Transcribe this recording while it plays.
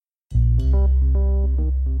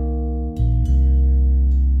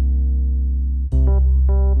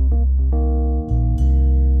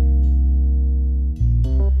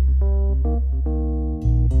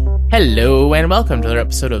Hello and welcome to another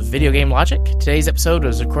episode of Video Game Logic. Today's episode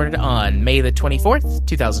was recorded on May the 24th,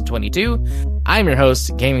 2022. I'm your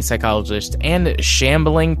host, gaming psychologist, and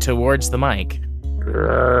shambling towards the mic.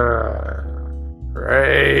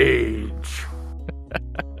 Rage.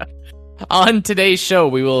 On today's show,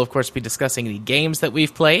 we will of course be discussing the games that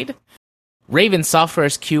we've played. Raven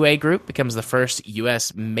Software's QA group becomes the first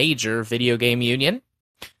U.S. major video game union.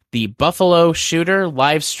 The Buffalo shooter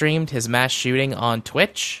live streamed his mass shooting on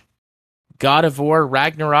Twitch. God of War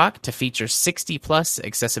Ragnarok to feature 60-plus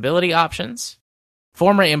accessibility options.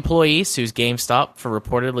 Former employee sues GameStop for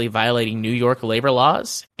reportedly violating New York labor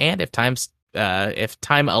laws. And if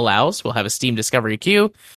time allows, we'll have a Steam Discovery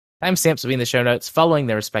queue. Timestamps will be in the show notes following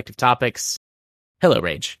their respective topics. Hello,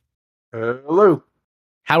 Rage. Hello.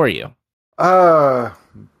 How are you?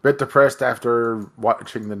 Bit depressed after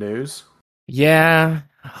watching the news. Yeah.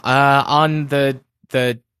 On the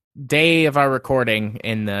day of our recording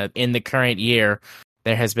in the current year,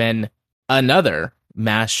 there has been another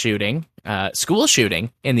mass shooting, school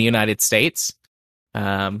shooting in the United States.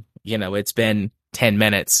 It's been 10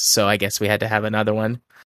 minutes, so I guess we had to have another one.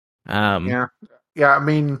 Yeah. I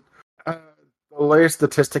mean, the latest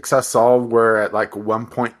statistics I saw were at like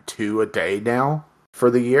 1.2 a day now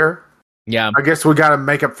for the year. Yeah. I guess we got to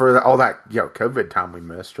make up for all that COVID time we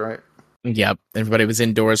missed, right? Yep, everybody was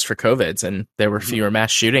indoors for COVIDs, and there were fewer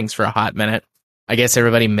mass shootings for a hot minute. I guess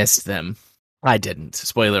everybody missed them. I didn't.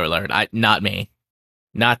 Spoiler alert. Not me.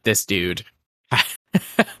 Not this dude.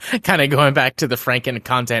 Kind of going back to the Franken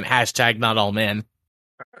content, hashtag not all men.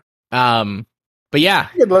 But yeah.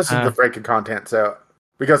 You can listen to the Franken content, so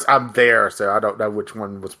because I'm there, so I don't know which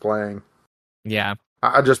one was playing. Yeah.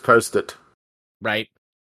 I just posted. Right.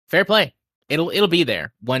 Fair play. It'll be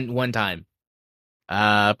there one time.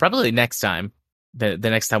 Probably next time. The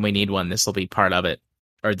next time we need one, this will be part of it.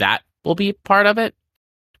 Or that will be part of it.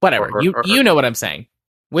 Whatever. You know what I'm saying.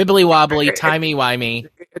 Wibbly wobbly, timey wimey.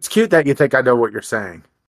 It's cute that you think I know what you're saying.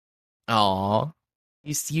 Aw.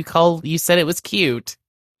 You said it was cute.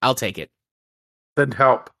 I'll take it. Then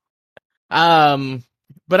help. But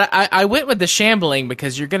I went with the shambling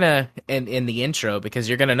because you're gonna in the intro because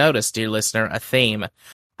you're gonna notice, dear listener, a theme.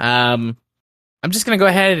 I'm just going to go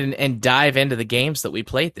ahead and dive into the games that we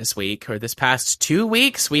played this week, or this past 2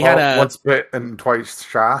 weeks. We had once bit and twice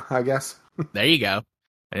shy, I guess. There you go.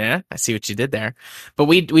 Yeah, I see what you did there. But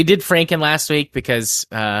we did Franken last week because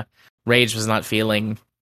Rage was not feeling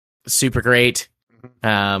super great.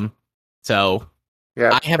 So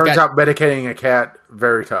yeah, turns out medicating a cat,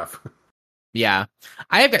 very tough. Yeah.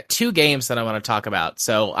 I have got 2 games that I want to talk about.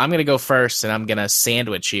 So I'm going to go first, and I'm going to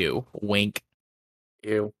sandwich you. Wink.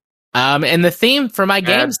 Ew. And the theme for my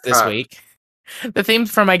games this week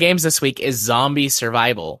is zombie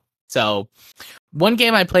survival. So one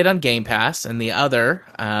game I played on Game Pass and the other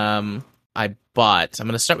I bought. I'm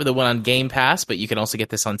going to start with the one on Game Pass, but you can also get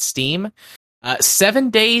this on Steam. 7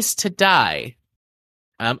 Days to Die.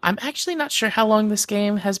 I'm actually not sure how long this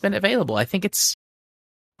game has been available. I think it's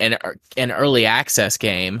an early access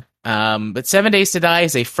game. But 7 Days to Die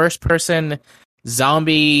is a first-person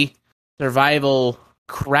zombie survival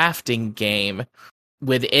crafting game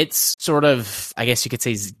with its sort of, I guess you could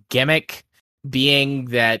say, gimmick being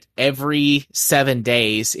that every 7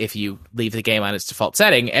 days, if you leave the game on its default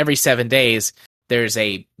setting, every 7 days there's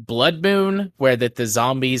a blood moon where that the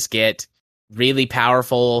zombies get really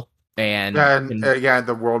powerful and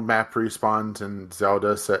the world map respawns and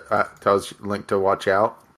Zelda tells Link to watch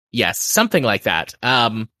out. Yes, something like that.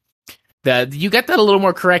 You get that a little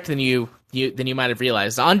more correct than you might have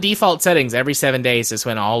realized. On default settings, every 7 days is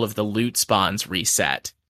when all of the loot spawns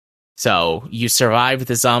reset. So you survive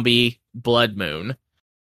the zombie blood moon,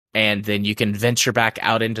 and then you can venture back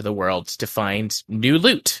out into the world to find new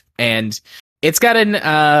loot. And it's got an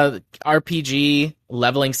RPG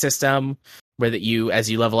leveling system where that as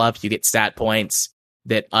you level up, you get stat points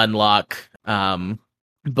that unlock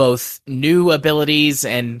both new abilities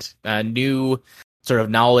and new sort of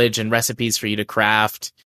knowledge and recipes for you to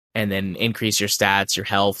craft, and then increase your stats, your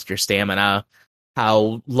health, your stamina,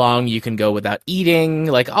 how long you can go without eating,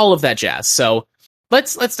 like all of that jazz. So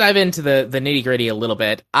let's dive into the nitty-gritty a little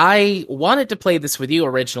bit. I wanted to play this with you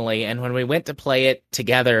originally, and when we went to play it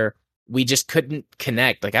together, we just couldn't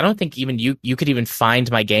connect. Like, I don't think even you could even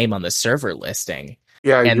find my game on the server listing.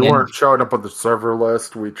 Yeah, you weren't showing up on the server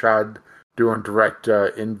list. We tried doing direct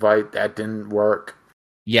invite. That didn't work.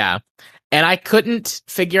 Yeah. And I couldn't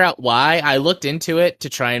figure out why. I looked into it to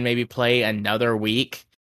try and maybe play another week,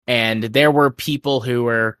 And there were people who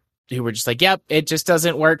were just like, yep, it just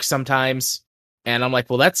doesn't work sometimes. And I'm like,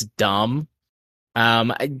 well, that's dumb.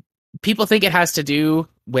 People think it has to do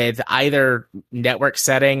with either network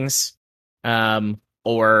settings,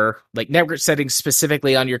 or like network settings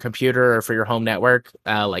specifically on your computer or for your home network,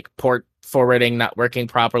 like port forwarding not working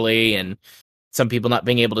properly and some people not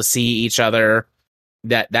being able to see each other,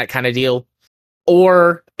 that kind of deal.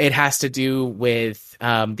 Or it has to do with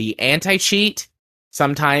the anti-cheat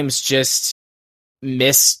sometimes just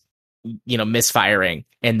misfiring,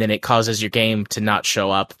 and then it causes your game to not show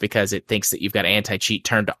up because it thinks that you've got anti-cheat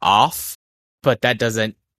turned off, but that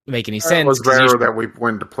doesn't make any sense. It was rare that we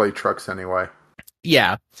went to play trucks anyway.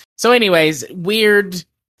 Yeah. So anyways, weird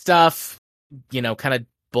stuff, kind of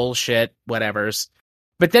bullshit, whatever's.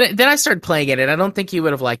 But then I started playing it, and I don't think you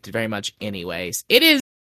would have liked it very much anyways. It is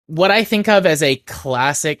what I think of as a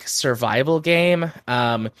classic survival game.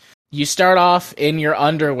 You start off in your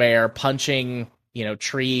underwear punching,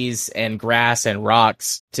 trees and grass and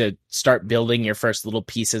rocks to start building your first little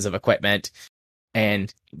pieces of equipment.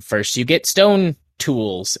 And first you get stone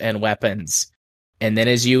tools and weapons. And then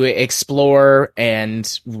as you explore and,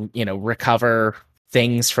 recover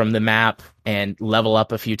things from the map and level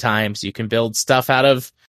up a few times, you can build stuff out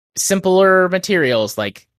of simpler materials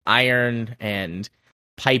like iron and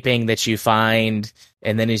piping that you find.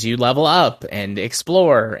 And then as you level up and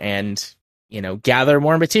explore and, gather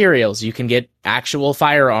more materials, you can get actual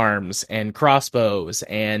firearms and crossbows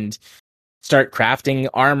and start crafting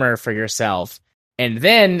armor for yourself. And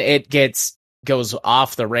then it goes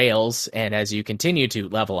off the rails, and as you continue to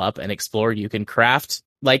level up and explore, you can craft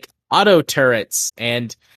like auto turrets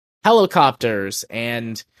and helicopters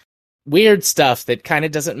and weird stuff that kind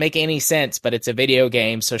of doesn't make any sense, but it's a video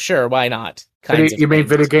game, so sure, why not? You mean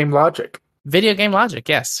video game logic? Video game logic,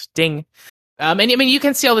 yes. Ding. And I mean, you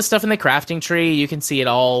can see all this stuff in the crafting tree. You can see it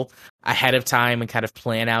all ahead of time and kind of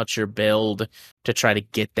plan out your build to try to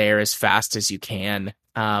get there as fast as you can.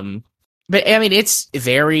 But I mean, it's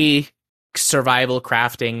very survival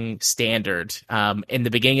crafting standard. In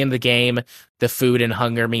the beginning of the game, the food and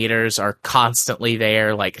hunger meters are constantly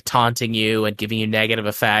there, like taunting you and giving you negative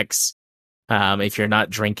effects if you're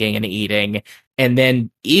not drinking and eating. And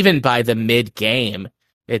then even by the mid game,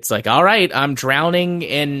 it's like, all right, I'm drowning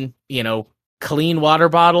in, clean water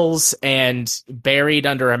bottles and buried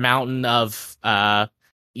under a mountain of,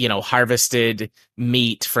 harvested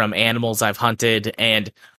meat from animals I've hunted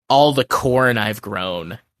and all the corn I've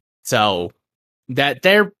grown. So that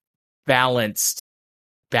they're balanced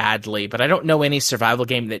badly, but I don't know any survival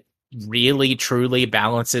game that really truly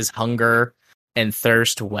balances hunger and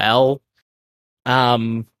thirst well.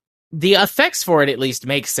 The effects for it at least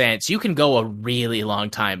make sense. You can go a really long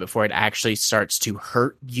time before it actually starts to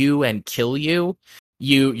hurt you and kill you.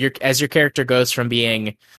 As your character goes from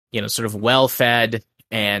being, sort of well fed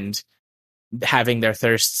and having their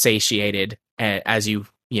thirst satiated, as you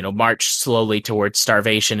march slowly towards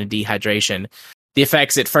starvation and dehydration. The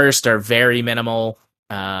effects at first are very minimal,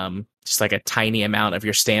 just like a tiny amount of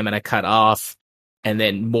your stamina cut off, and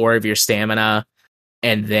then more of your stamina,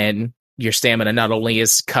 and then your stamina not only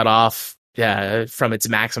is cut off from its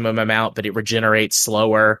maximum amount, but it regenerates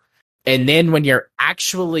slower. And then when you're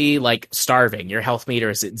actually like starving, your health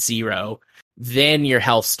meter is at 0, then your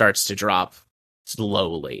health starts to drop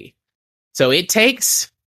slowly. So it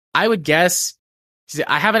takes, I would guess,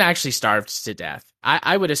 I haven't actually starved to death.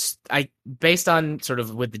 I based on sort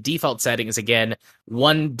of with the default settings, again,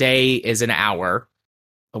 1 day is an hour.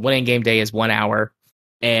 One in-game day is 1 hour.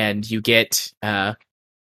 And you get,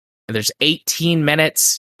 there's 18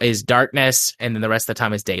 minutes is darkness, and then the rest of the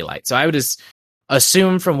time is daylight. So I would just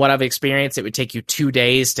assume from what I've experienced, it would take you 2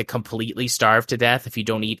 days to completely starve to death if you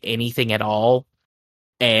don't eat anything at all.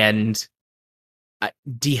 And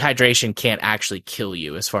dehydration can't actually kill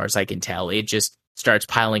you, as far as I can tell. It just starts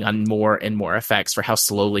piling on more and more effects for how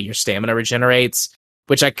slowly your stamina regenerates,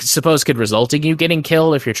 which I suppose could result in you getting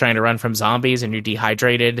killed if you're trying to run from zombies and you're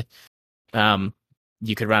dehydrated.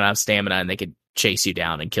 You could run out of stamina and they could chase you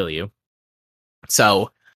down and kill you.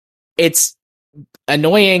 So it's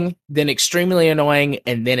annoying, then extremely annoying,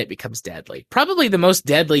 and then it becomes deadly. Probably the most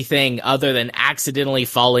deadly thing, other than accidentally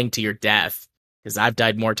falling to your death, because I've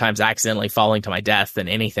died more times accidentally falling to my death than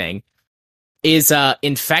anything, is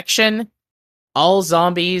infection. All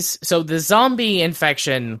zombies. So the zombie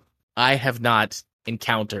infection I have not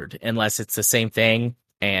encountered unless it's the same thing,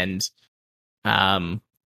 and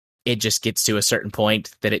it just gets to a certain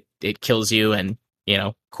point that it kills you and,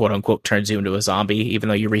 quote unquote turns you into a zombie, even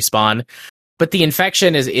though you respawn. But the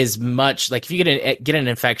infection is much, like if you get an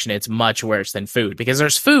infection, it's much worse than food, because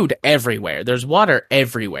there's food everywhere. There's water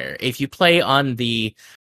everywhere. If you play on the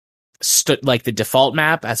like the default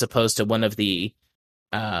map as opposed to one of the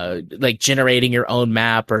like generating your own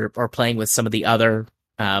map or playing with some of the other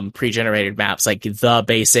pre-generated maps, like the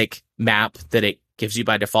basic map that it gives you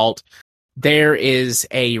by default. There is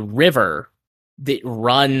a river that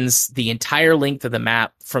runs the entire length of the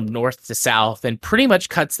map from north to south and pretty much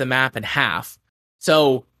cuts the map in half.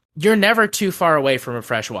 So you're never too far away from a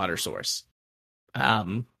freshwater source.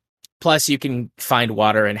 Plus, you can find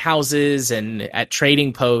water in houses and at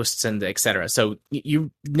trading posts and etc. So you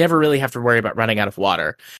never really have to worry about running out of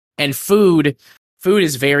water. And food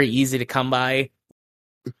is very easy to come by.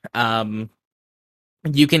 You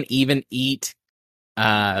can even eat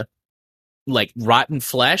like rotten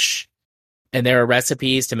flesh, and there are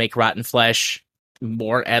recipes to make rotten flesh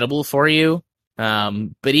more edible for you. But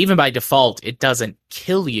even by default, it doesn't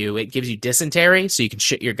kill you. It gives you dysentery, so you can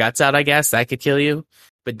shit your guts out, I guess. That could kill you.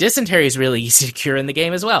 But dysentery is really easy to cure in the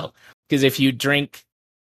game as well. Because if you drink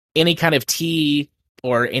any kind of tea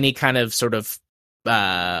or any kind of sort of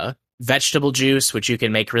vegetable juice, which you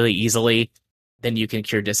can make really easily, then you can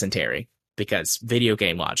cure dysentery. Because video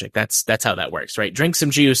game logic, that's how that works, right? Drink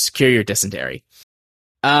some juice, cure your dysentery.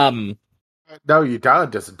 No, you die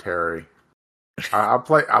of dysentery. I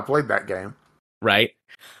played that game. Right.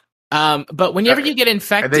 But whenever you get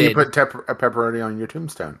infected... And then you put a pepperoni on your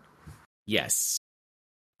tombstone. Yes.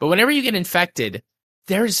 But whenever you get infected,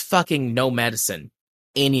 there's fucking no medicine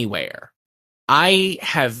anywhere. I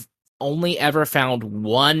have only ever found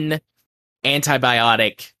one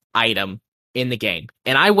antibiotic item in the game.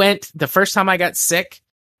 And the first time I got sick,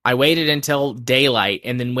 I waited until daylight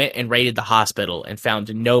and then went and raided the hospital and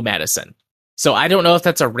found no medicine. So I don't know if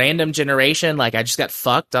that's a random generation, like I just got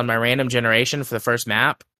fucked on my random generation for the first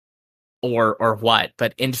map, or what.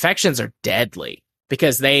 But infections are deadly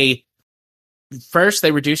because they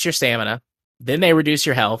reduce your stamina, then they reduce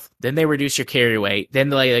your health, then they reduce your carry weight, then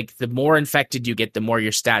like the more infected you get, the more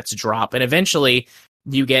your stats drop, and eventually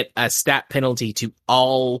you get a stat penalty to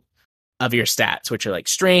all of your stats, which are like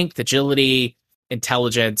strength, agility,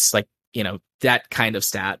 intelligence, like, you know, that kind of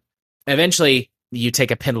stat. Eventually you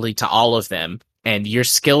take a penalty to all of them, and your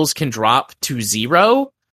skills can drop to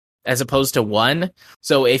 0 as opposed to 1.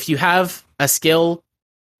 So if you have a skill,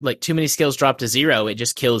 like too many skills drop to 0, it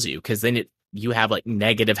just kills you, because then you have like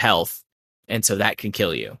negative health, and so that can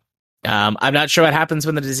kill you. I'm not sure what happens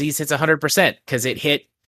when the disease hits 100%, because it hit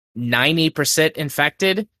 90%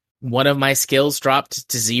 infected. One of my skills dropped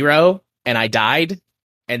to 0, and I died,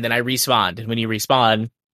 and then I respawned. And when you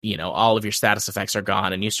respawn, you know, all of your status effects are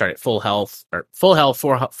gone, and you start at full health,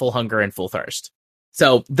 full hunger, and full thirst.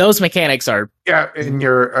 So those mechanics are... Yeah, in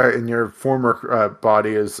your former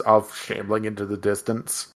body is off shambling into the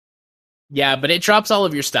distance. Yeah, but it drops all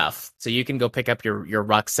of your stuff, so you can go pick up your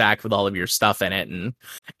rucksack with all of your stuff in it, and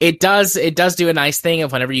it does do a nice thing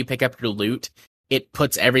of whenever you pick up your loot, it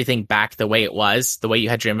puts everything back the way it was, the way you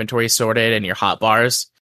had your inventory sorted and your hotbars.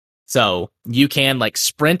 So you can like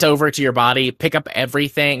sprint over to your body, pick up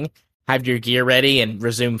everything, have your gear ready, and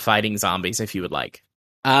resume fighting zombies if you would like.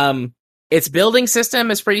 Its building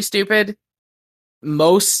system is pretty stupid.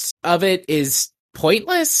 Most of it is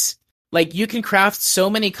pointless. Like, you can craft so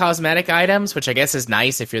many cosmetic items, which I guess is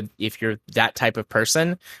nice if you're that type of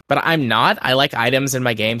person, but I'm not. I like items in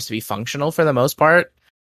my games to be functional for the most part.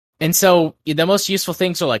 And so the most useful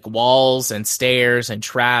things are like walls and stairs and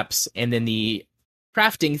traps, and then the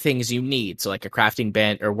crafting things you need. So like a crafting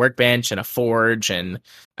bench or workbench and a forge and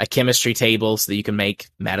a chemistry table so that you can make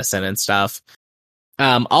medicine and stuff.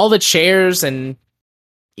 All the chairs and,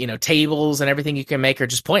 you know, tables and everything you can make are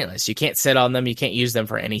just pointless. You can't sit on them. You can't use them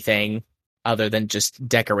for anything other than just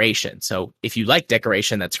decoration. So if you like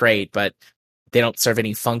decoration, that's great, but they don't serve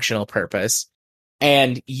any functional purpose.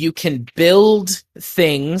 And you can build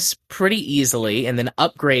things pretty easily and then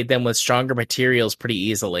upgrade them with stronger materials pretty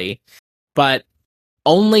easily. But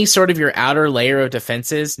only sort of your outer layer of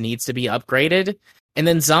defenses needs to be upgraded. And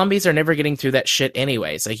then zombies are never getting through that shit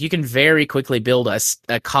anyways. Like, you can very quickly build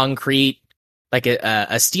a concrete, like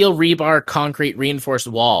a steel rebar concrete reinforced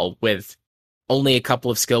wall with only a couple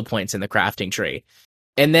of skill points in the crafting tree.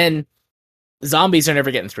 And then zombies are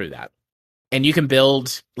never getting through that. And you can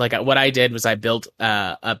build, like what I did was I built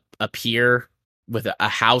a pier with a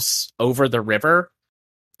house over the river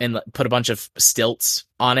and put a bunch of stilts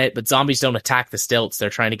on it, but zombies don't attack the stilts. They're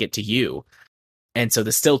trying to get to you. And so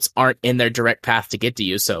the stilts aren't in their direct path to get to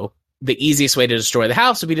you. So the easiest way to destroy the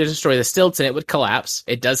house would be to destroy the stilts, and it would collapse.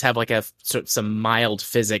 It does have like some mild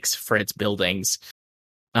physics for its buildings.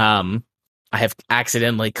 I have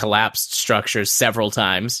accidentally collapsed structures several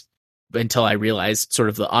times until I realized sort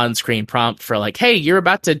of the on-screen prompt for like, hey, you're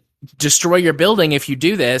about to destroy your building if you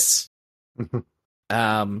do this.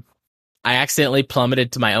 I accidentally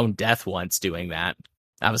plummeted to my own death once doing that.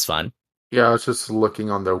 That was fun. Yeah, I was just looking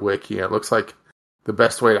on the wiki. It looks like the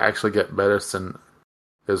best way to actually get medicine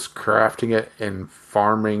is crafting it and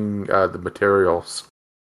farming the materials.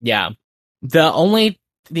 Yeah. The only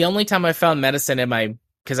time I found medicine in my,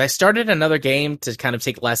 because I started another game to kind of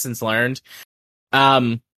take lessons learned.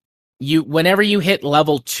 Whenever you hit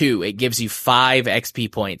level 2, it gives you 5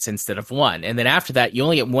 XP points instead of 1. And then after that, you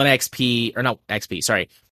only get 1 XP, or not XP, sorry,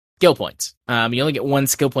 skill points. You only get 1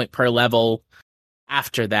 skill point per level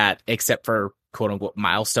after that, except for quote unquote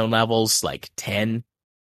milestone levels like 10,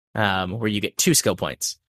 where you get 2 skill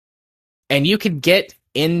points. And you can get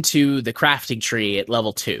into the crafting tree at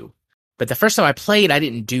level 2. But the first time I played, I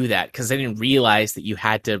didn't do that because I didn't realize that you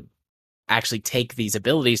had to actually take these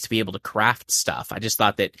abilities to be able to craft stuff. I just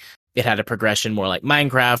thought that it had a progression more like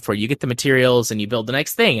Minecraft, where you get the materials and you build the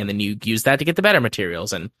next thing, and then you use that to get the better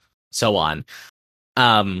materials, and so on.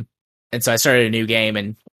 And so I started a new game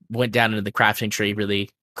and went down into the crafting tree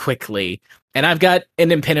really quickly, and I've got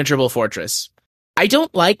an impenetrable fortress. I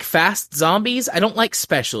don't like fast zombies. I don't like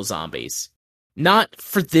special zombies. Not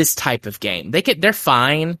for this type of game. They're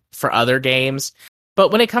fine for other games, but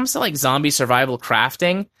when it comes to like zombie survival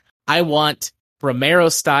crafting, I want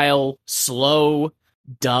Romero-style, slow,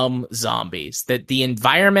 dumb zombies. That the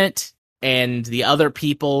environment and the other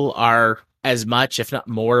people are as much, if not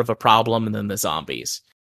more, of a problem than the zombies.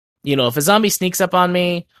 You know, if a zombie sneaks up on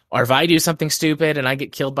me, or if I do something stupid and I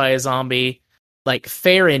get killed by a zombie, like,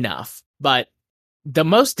 fair enough. But the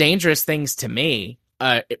most dangerous things to me,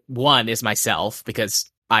 one is myself, because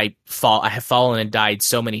I have fallen and died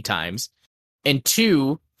so many times. And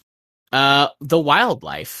 2, the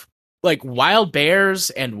wildlife. Like, wild bears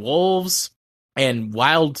and wolves and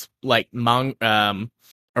wild, like,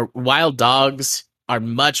 or wild dogs are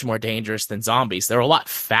much more dangerous than zombies. They're a lot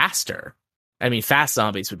faster. I mean, fast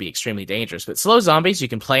zombies would be extremely dangerous, but slow zombies, you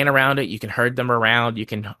can plan around it, you can herd them around, you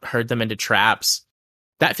can herd them into traps.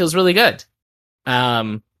 That feels really good.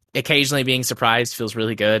 Occasionally being surprised feels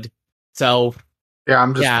really good. So, yeah,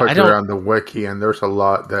 I'm just looking around the wiki, and there's a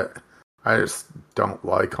lot that I just don't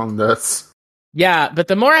like on this. Yeah, but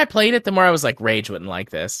the more I played it, the more I was like, Rage wouldn't like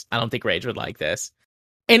this. I don't think Rage would like this.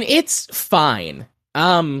 And it's fine.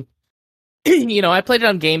 You know, I played it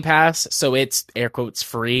on Game Pass, so it's air quotes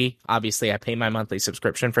free. Obviously, I pay my monthly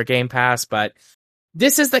subscription for Game Pass, but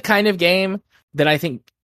this is the kind of game that I think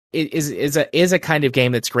is a kind of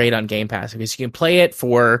game that's great on Game Pass, because you can play it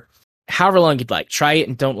for however long you'd like. Try it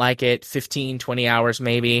and don't like it, 15, 20 hours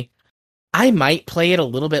maybe. I might play it a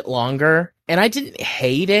little bit longer, and I didn't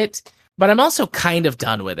hate it, but I'm also kind of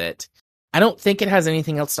done with it. I don't think it has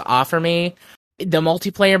anything else to offer me. The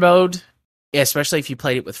multiplayer mode, especially if you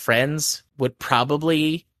played it with friends, would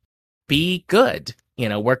probably be good. You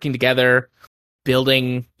know, working together,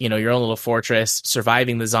 building, you know, your own little fortress,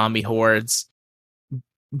 surviving the zombie hordes.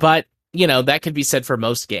 But, you know, that could be said for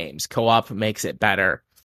most games. Co-op makes it better.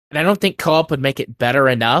 And I don't think co-op would make it better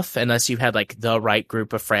enough unless you had, like, the right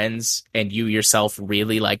group of friends and you yourself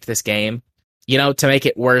really liked this game, you know, to make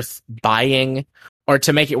it worth buying, or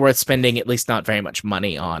to make it worth spending at least not very much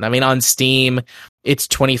money on. I mean, on Steam, it's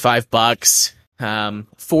 $25,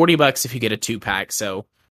 $40 if you get a 2-pack. So,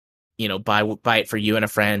 you know, buy it for you and a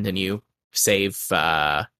friend, and you save,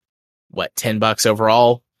 $10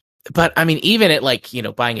 overall. But I mean, even at, like, you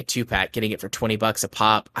know, buying a 2-pack, getting it for $20 a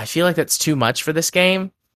pop, I feel like that's too much for this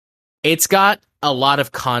game. It's got a lot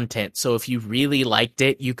of content, so if you really liked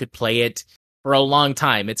it, you could play it for a long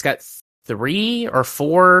time. It's got 3 or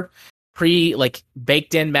 4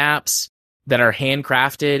 baked in maps that are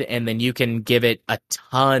handcrafted, and then you can give it a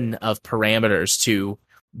ton of parameters to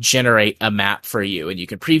generate a map for you. And you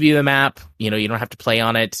can preview the map. You know, you don't have to play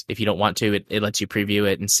on it if you don't want to. It lets you preview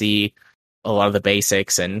it and see a lot of the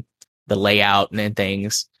basics and the layout and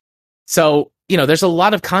things. So, you know, there's a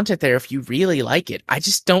lot of content there if you really like it. I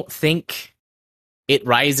just don't think it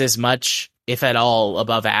rises much, if at all,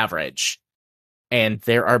 above average. And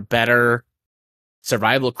there are better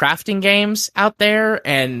survival crafting games out there,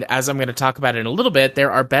 and as I'm going to talk about in a little bit,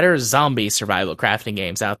 there are better zombie survival crafting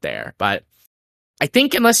games out there. But I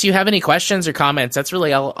think, unless you have any questions or comments, that's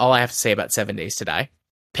really all I have to say about 7 Days to Die.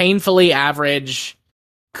 Painfully average.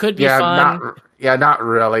 Could be fun. Not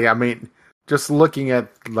really. I mean, just looking at,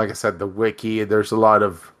 like I said, the wiki, there's a lot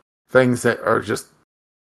of things that are just,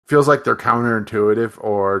 feels like they're counterintuitive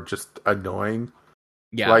or just annoying.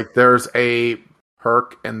 Yeah. Like, there's a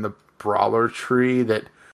perk in the Brawler tree that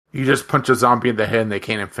you just punch a zombie in the head and they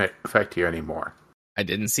can't affect you anymore. I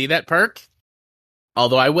didn't see that perk,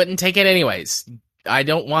 although I wouldn't take it anyways. I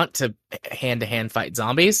don't want to hand-to-hand fight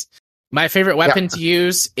zombies. My favorite weapon to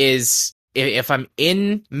use is if I'm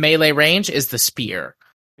in melee range, is the spear.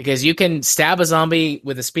 Because you can stab a zombie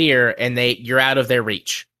with a spear and you're out of their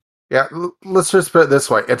reach. Yeah, let's just put it this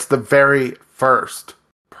way. It's the very first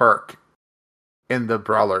perk in the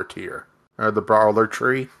Brawler tier, or the Brawler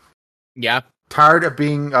tree. Yeah. Tired of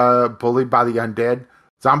being bullied by the undead?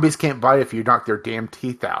 Zombies can't bite if you knock their damn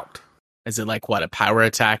teeth out. Is it like, what, a power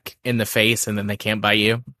attack in the face and then they can't bite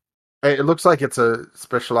you? It looks like it's a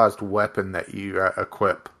specialized weapon that you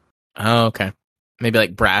equip. Oh, okay. Maybe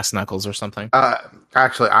like brass knuckles or something.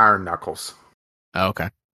 Actually, iron knuckles. Oh, okay.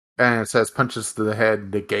 And it says punches to the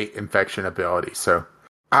head negate infection ability. So,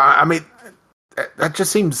 I mean, that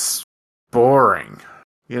just seems boring,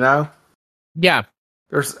 you know? Yeah.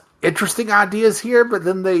 There's interesting ideas here, but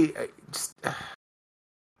then they just...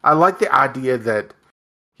 I like the idea that,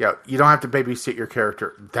 you don't have to babysit your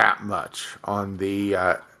character that much on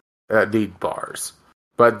the need bars.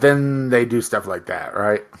 But then they do stuff like that,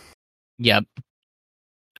 right? Yep.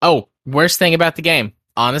 Oh, worst thing about the game.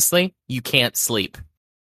 Honestly, you can't sleep.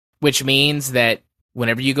 Which means that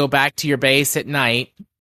whenever you go back to your base at night,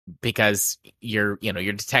 because your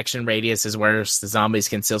detection radius is worse, the zombies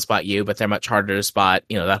can still spot you, but they're much harder to spot,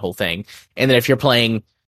 that whole thing. And then if you're playing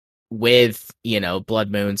with,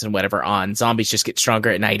 blood moons and whatever on, zombies just get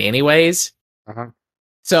stronger at night anyways. Uh-huh.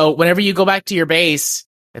 So whenever you go back to your base,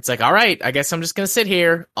 it's like, all right, I guess I'm just going to sit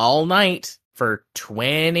here all night for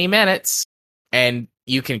 20 minutes. And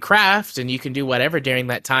you can craft and you can do whatever during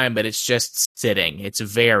that time, but it's just sitting. It's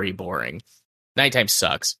very boring. Nighttime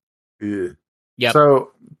sucks. Yeah. Yep.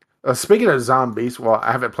 So, speaking of zombies, well,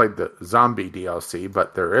 I haven't played the zombie DLC,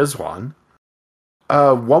 but there is one.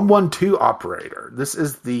 112 Operator. This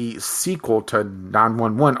is the sequel to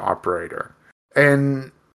 911 Operator.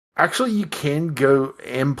 And actually, you can go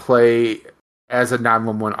and play as a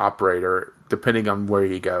 911 operator, depending on where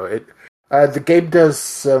you go. The game does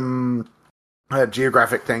some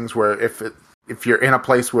geographic things where if you're in a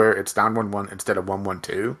place where it's 911 instead of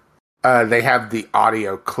 112, they have the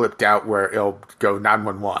audio clipped out where it'll go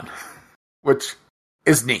 911, which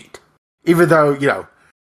is neat. Even though,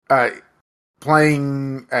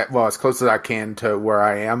 playing as close as I can to where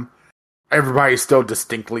I am, everybody's still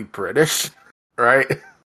distinctly British, right?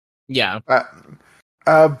 Yeah.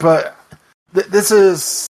 But this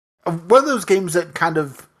is one of those games that kind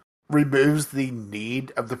of removes the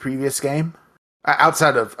need of the previous game.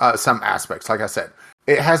 Outside of some aspects, like I said,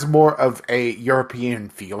 it has more of a European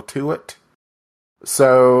feel to it.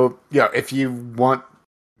 So, if you want,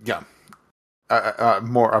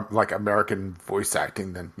 more like American voice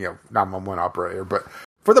acting than 911 Operator, but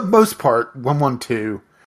for the most part, 112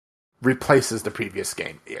 replaces the previous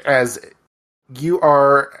game as you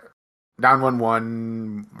are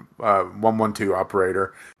 911 112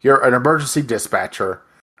 operator. You're an emergency dispatcher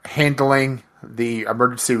handling the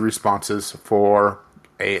emergency responses for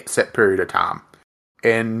a set period of time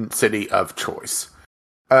in city of choice.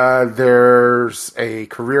 There's a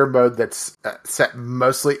career mode that's set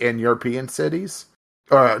mostly in European cities.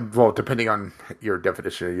 Depending on your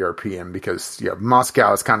definition of European, because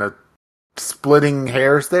Moscow is kind of splitting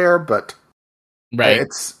hairs there, but right.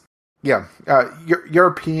 It's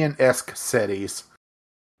European-esque cities.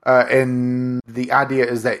 And the idea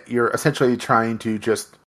is that you're essentially trying to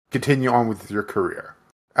just continue on with your career.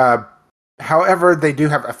 However, they do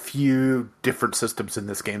have a few different systems in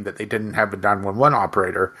this game that they didn't have in 911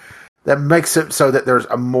 Operator that makes it so that there's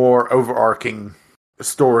a more overarching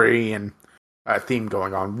story and theme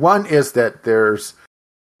going on. One is that there's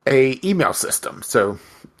a email system. So,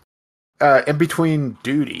 in between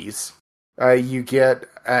duties, you get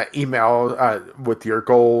email with your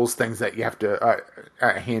goals, things that you have to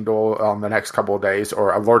handle on the next couple of days,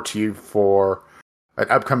 or alert you for an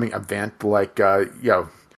upcoming event, like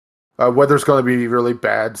weather's going to be really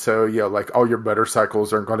bad, so like all your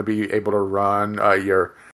motorcycles aren't going to be able to run,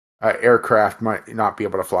 your aircraft might not be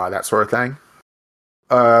able to fly, that sort of thing.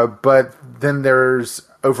 But then there's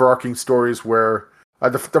overarching stories where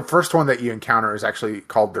the first one that you encounter is actually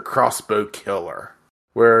called the Crossbow Killer,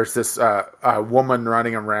 where it's this woman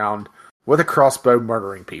running around with a crossbow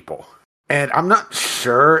murdering people. And I'm not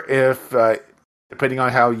sure if, depending on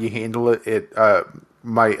how you handle it, it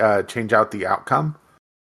might change out the outcome.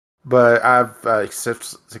 But I've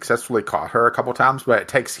successfully caught her a couple times, but it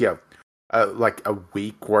takes, like a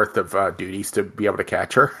week worth of duties to be able to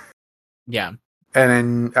catch her. Yeah.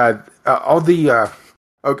 And then all the...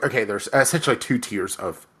 okay, there's essentially two tiers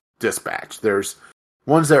of dispatch. There's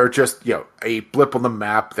ones that are just, a blip on the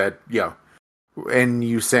map that, and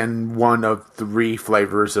you send one of three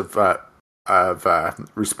flavors of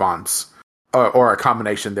response, or a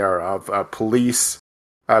combination thereof, police,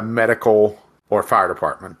 medical, or fire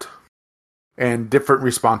department. And different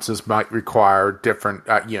responses might require different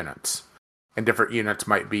units. And different units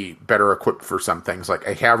might be better equipped for some things, like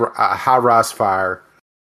a high-rise fire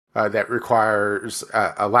that requires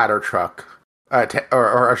a ladder truck,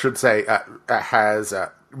 or I should say, has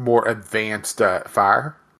more advanced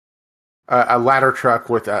fire. A ladder truck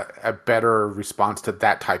with a better response to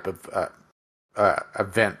that type of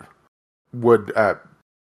event would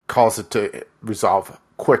cause it to resolve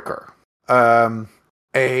quicker.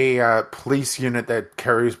 A police unit that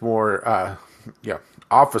carries more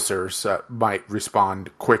officers might respond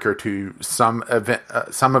quicker to some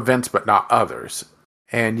events, but not others.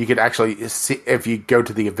 And you could actually see if you go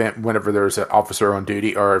to the event whenever there's an officer on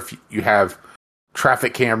duty, or if you have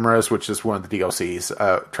traffic cameras, which is one of the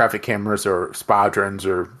DLCs, traffic cameras or squadrons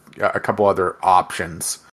or a couple other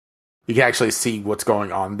options. You can actually see what's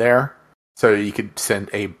going on there, so you could send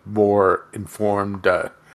a more informed,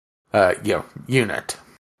 unit.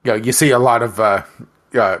 You see a lot of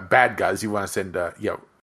bad guys. You want to send,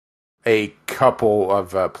 a couple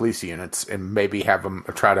of police units and maybe have them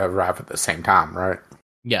try to arrive at the same time, right?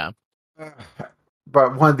 Yeah.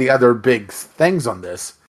 But one of the other big things on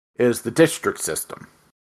this is the district system,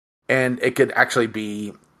 and it could actually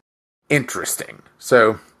be interesting.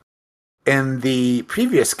 So, in the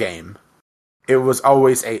previous game, it was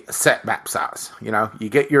always a set map size. You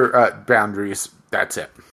get your boundaries, that's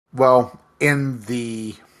it. Well, in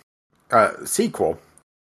the sequel,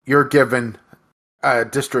 you're given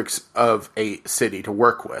districts of a city to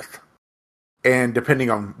work with. And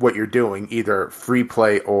depending on what you're doing, either free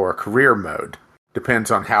play or career mode,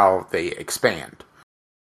 depends on how they expand.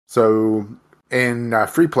 So, in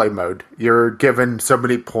free play mode, you're given so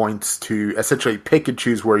many points to essentially pick and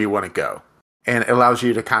choose where you want to go. And it allows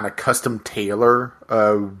you to kind of custom tailor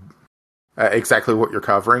exactly what you're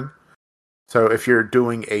covering. So if you're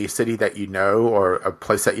doing a city that you know, or a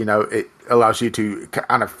place that you know, it allows you to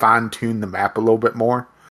kind of fine-tune the map a little bit more.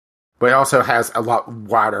 But it also has a lot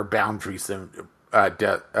wider boundaries than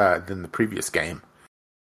the previous game.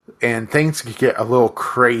 And things can get a little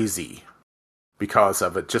crazy because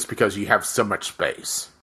of it, just because you have so much space.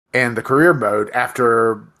 And the career mode,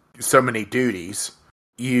 after so many duties,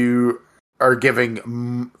 you are given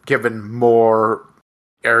more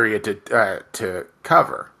area to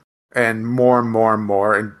cover, and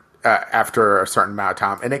more, and after a certain amount of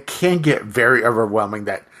time, and it can get very overwhelming.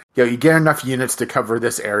 That you get enough units to cover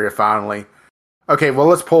this area finally. Okay, well,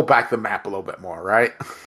 let's pull back the map a little bit more, right?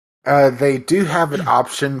 They do have an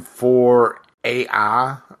option for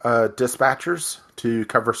AI dispatchers to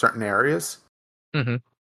cover certain areas. Mm-hmm.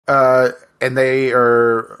 And they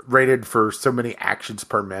are rated for so many actions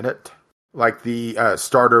per minute. Like the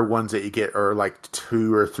starter ones that you get are like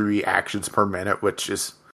 2 or 3 actions per minute, which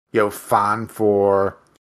is fine for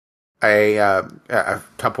a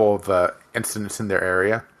couple of incidents in their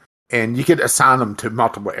area. And you could assign them to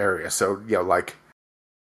multiple areas. So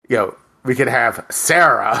we could have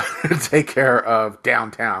Sarah take care of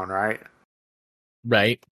downtown, right?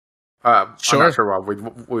 Right. Sure. Sure. I'm not sure why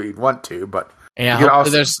we'd want to, but yeah,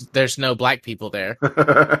 hopefully there's no black people there.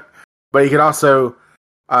 But you could also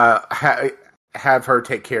have her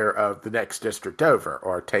take care of the next district over,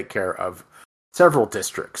 or take care of several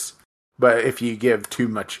districts. But if you give too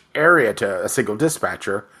much area to a single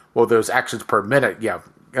dispatcher, well, those actions per minute,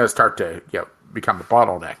 start to become a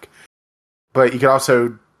bottleneck. But you can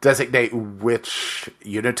also designate which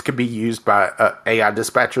units can be used by AI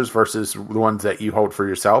dispatchers versus the ones that you hold for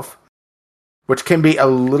yourself, which can be a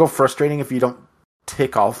little frustrating if you don't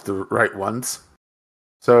tick off the right ones.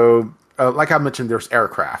 So, like I mentioned, there's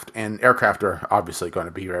aircraft, and aircraft are obviously going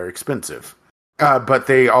to be very expensive. But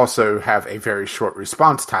they also have a very short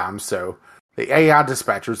response time, so the AI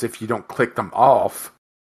dispatchers, if you don't click them off,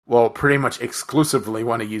 will pretty much exclusively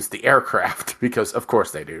want to use the aircraft, because of course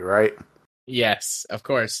they do, right? Yes, of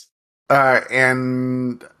course.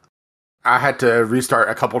 And I had to restart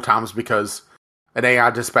a couple times because an AI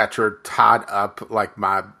dispatcher tied up like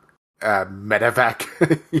my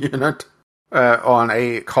medevac unit on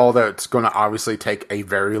a call that's going to obviously take a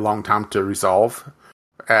very long time to resolve,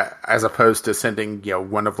 as opposed to sending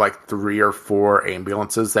one of like 3 or 4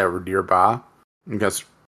 ambulances that were nearby, because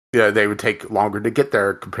they would take longer to get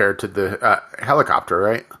there compared to the helicopter,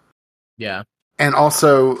 right? Yeah. And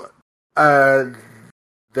also,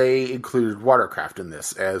 they included watercraft in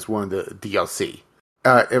this as one of the DLC.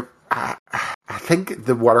 I think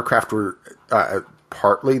the watercraft were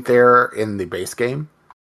partly there in the base game.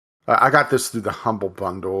 I got this through the Humble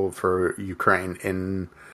Bundle for Ukraine, and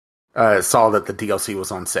saw that the DLC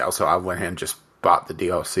was on sale, so I went ahead and just bought the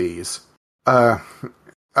DLCs.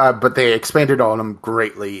 But they expanded on them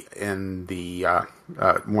greatly in the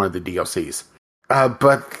one of the DLCs.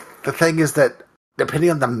 But the thing is that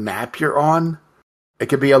depending on the map you're on, it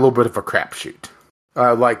can be a little bit of a crapshoot.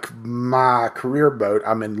 Like my career boat,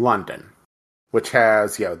 I'm in London, which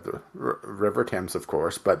has the River Thames, of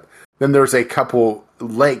course, but then there's a couple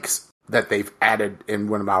lakes that they've added in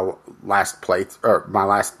one of my last my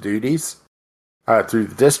last duties through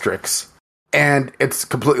the districts, and it's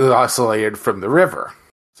completely isolated from the river.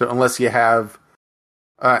 So unless you have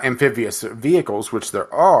amphibious vehicles, which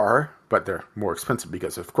there are, but they're more expensive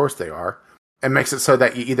because of course they are, it makes it so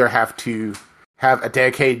that you either have to have a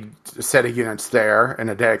dedicated set of units there and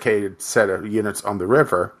a dedicated set of units on the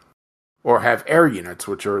river, or have air units,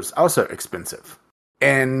 which are also expensive.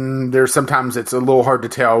 And sometimes it's a little hard to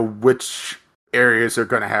tell which areas are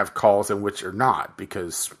going to have calls and which are not,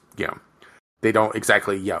 because they don't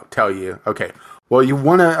exactly tell you, okay, well, you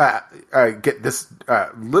want to get this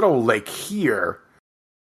little lake here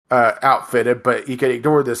outfitted, but you can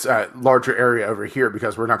ignore this larger area over here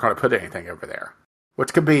because we're not going to put anything over there,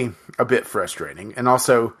 which could be a bit frustrating. And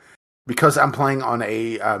also, because I'm playing on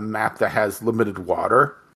a map that has limited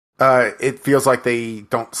water, it feels like they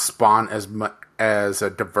don't spawn as a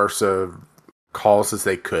diverse of calls as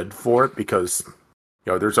they could for it, because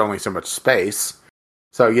there's only so much space.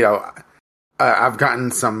 So I've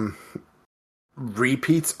gotten some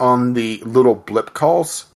repeats on the little blip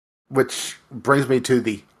calls, which brings me to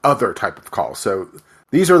the other type of call. So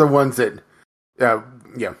these are the ones that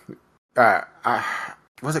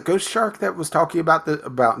was it Ghost Shark that was talking about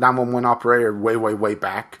 911 operator way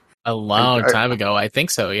back a long time ago? I think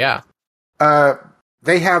so. Yeah.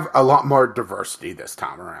 They have a lot more diversity this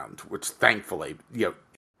time around, which thankfully,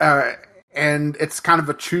 and it's kind of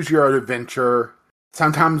a choose your own adventure.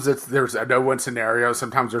 Sometimes there's a no-win scenario.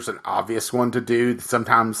 Sometimes there's an obvious one to do.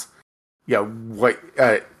 Sometimes, what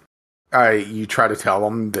you try to tell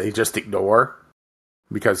them, they just ignore.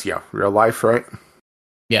 Because, real life, right?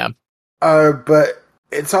 Yeah. But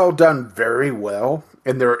it's all done very well.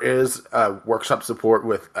 And there is workshop support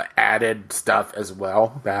with added stuff as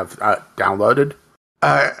well that I've downloaded.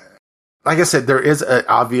 Like I said, there is an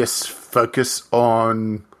obvious focus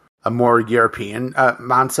on a more European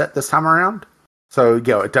mindset this time around. So,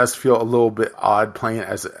 it does feel a little bit odd playing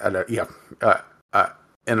as in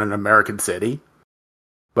an American city.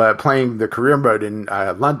 But playing the career mode in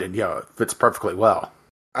London, it fits perfectly well.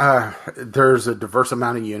 There's a diverse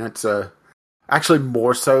amount of units, actually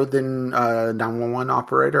more so than 911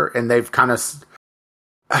 operator, and they've kind of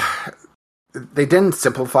they didn't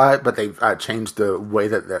simplify it, but they've changed the way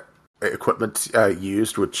that the equipment's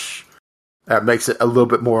used, which makes it a little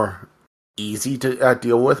bit more easy to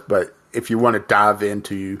deal with. But if you want to dive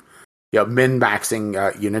into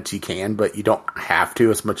min-maxing units, you can, but you don't have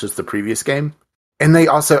to as much as the previous game. And they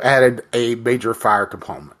also added a major fire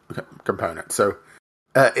component. So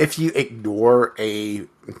if you ignore a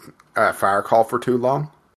fire call for too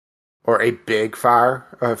long, or a big fire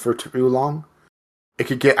for too long, it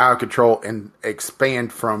could get out of control and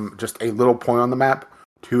expand from just a little point on the map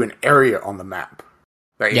to an area on the map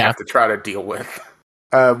that you have to try to deal with,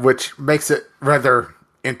 which makes it rather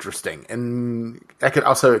interesting. And that could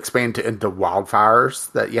also expand into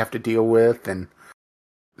wildfires that you have to deal with, and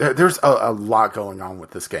there's a lot going on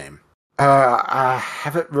with this game. I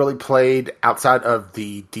haven't really played outside of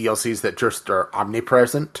the DLCs that just are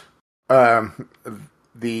omnipresent.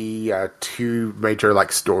 The two major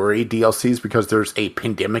story DLCs, because there's a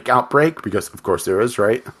pandemic outbreak, because of course there is,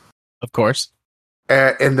 right? Of course.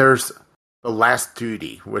 And there's The Last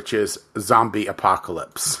Duty, which is zombie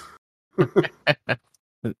apocalypse.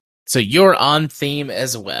 So you're on theme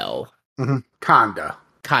as well. Mm-hmm. Kinda.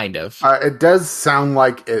 Kind of. It does sound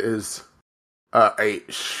like it is a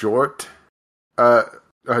short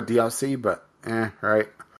DLC, but right.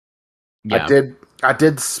 Yeah. I did.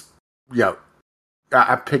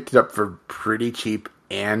 I picked it up for pretty cheap,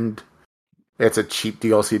 and it's a cheap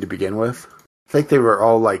DLC to begin with. I think they were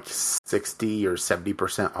all 60 or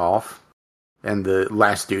 70% off, and The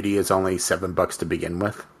Last Duty is only $7 to begin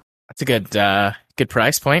with. That's a good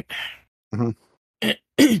price point.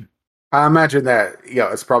 Mm-hmm. I imagine that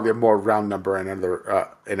it's probably a more round number in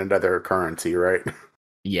another currency, right?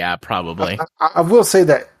 Yeah, probably. I will say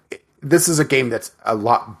that this is a game that's a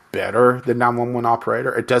lot better than 911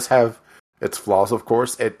 Operator. It does have its flaws, of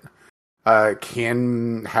course. It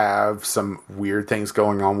can have some weird things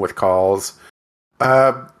going on with calls.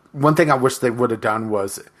 One thing I wish they would have done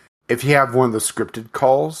was, if you have one of the scripted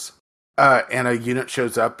calls and a unit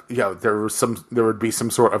shows up, there would be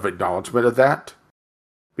some sort of acknowledgement of that.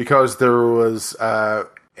 Because there was pardon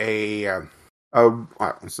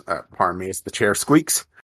me, it's the chair squeaks.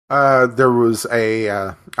 There was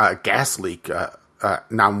a gas leak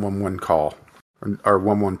 911 call or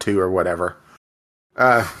 112 or whatever.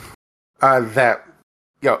 That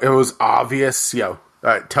it was obvious.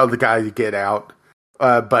 Tell the guy to get out.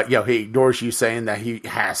 But he ignores you, saying that he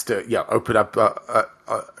has to open up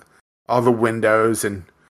all the windows and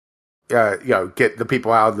get the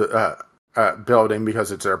people out of the building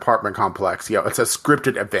because it's an apartment complex. It's a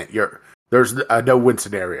scripted event. There's a no-win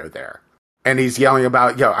scenario there. And he's yelling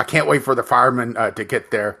about, I can't wait for the firemen to get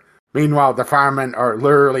there. Meanwhile, the firemen are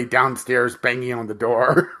literally downstairs banging on the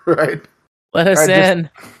door, right? Let us in.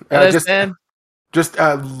 Let us in. Just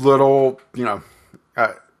a little,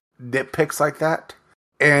 nitpicks like that.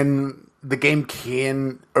 And the game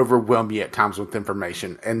can overwhelm you at times with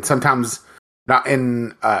information. And sometimes not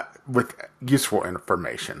with useful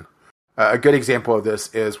information. A good example of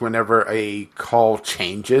this is whenever a call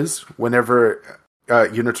changes, whenever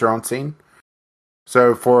units are on scene.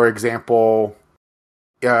 So, for example,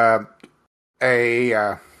 a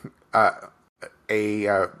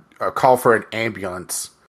call for an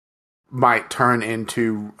ambulance might turn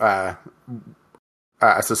into a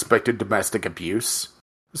suspected domestic abuse.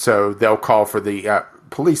 So they'll call for the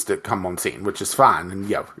police to come on scene, which is fine, and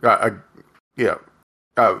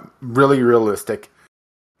really realistic.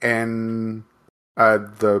 And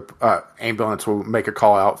the ambulance will make a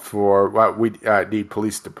call out for we need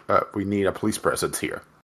police. We need a police presence here.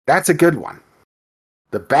 That's a good one.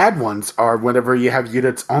 The bad ones are whenever you have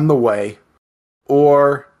units on the way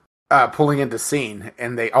or pulling into scene,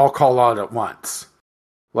 and they all call out at once,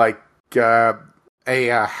 like a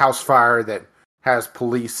house fire that has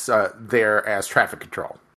police there as traffic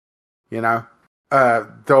control. They'll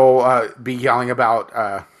be yelling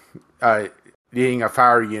about needing a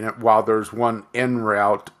fire unit while there's one en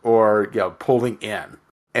route or pulling in,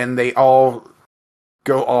 and they all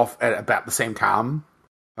go off at about the same time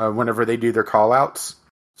whenever they do their call outs.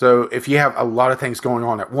 So if you have a lot of things going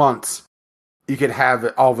on at once, you could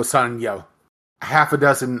have all of a sudden half a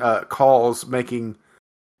dozen calls making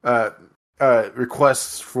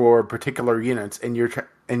requests for particular units, and you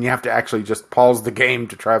have to actually just pause the game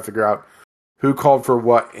to try to figure out who called for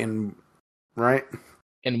what in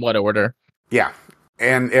what order. Yeah,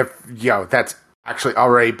 and if that's actually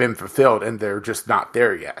already been fulfilled and they're just not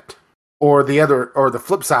there yet. Or the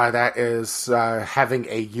flip side of that is having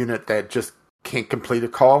a unit that just can't complete a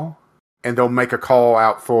call, and they'll make a call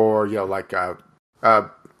out for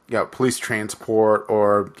police transport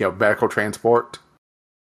or medical transport.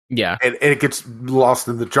 Yeah, and it gets lost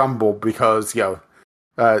in the jumble because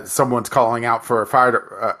someone's calling out for a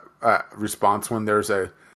fire response when there's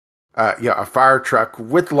a fire truck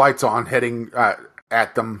with lights on heading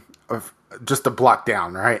at them just a block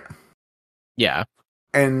down, right? Yeah.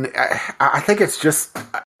 And I think it's just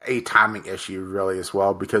a timing issue, really, as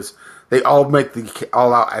well, because they all make the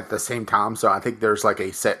all out at the same time. So I think there's like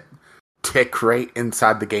a set tick rate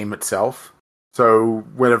inside the game itself. So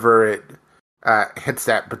whenever it hits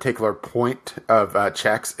that particular point of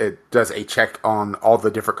checks, it does a check on all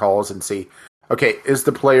the different calls and see, okay, is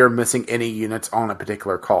the player missing any units on a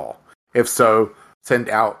particular call? If so, send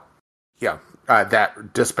out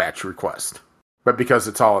that dispatch request. But because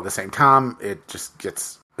it's all at the same time, it just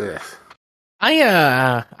gets... Ugh. I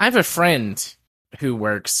have a friend who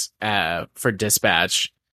works for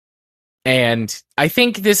dispatch, and I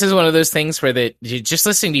think this is one of those things where just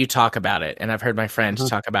listening to you talk about it, and I've heard my friend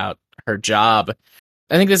talk about her job.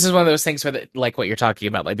 I think this is one of those things where, like what you're talking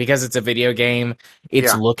about, like because it's a video game,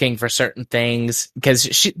 it's looking for certain things.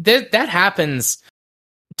 Because that happens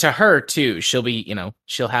to her too. She'll be,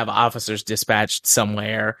 she'll have officers dispatched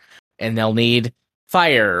somewhere, and they'll need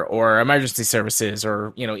fire or emergency services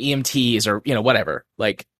or EMTs or whatever.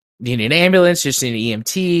 Like, do you need an ambulance? Just need an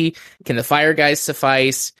EMT? Can the fire guys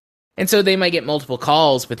suffice? And so they might get multiple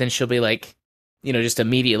calls, but then she'll be like, just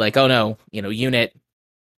immediate, like, oh no, unit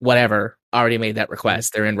whatever already made that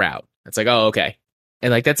request. They're en route. It's like, oh, okay.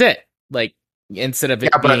 And like, that's it. Like, instead of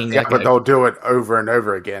it being... but they'll do it over and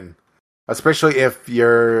over again. Especially if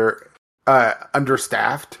you're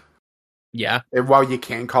understaffed. Yeah. And while you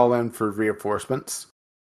can call in for reinforcements,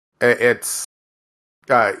 it's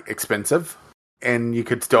expensive. And you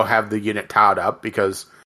could still have the unit tied up because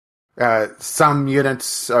some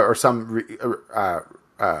units or some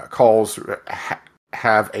calls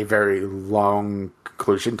have a very long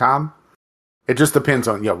conclusion time. It just depends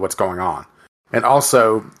on what's going on. And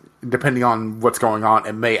also, depending on what's going on,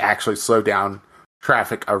 it may actually slow down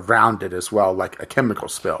traffic around it as well, like a chemical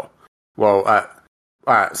spill. Well,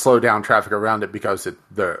 slow down traffic around it because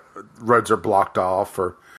the roads are blocked off.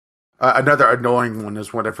 Or another annoying one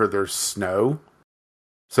is whenever there's snow.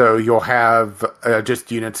 So you'll have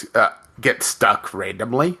just units get stuck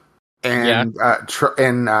randomly. and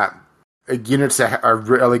units that are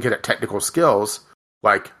really good at technical skills,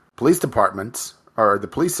 like police departments or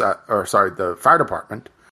the fire department.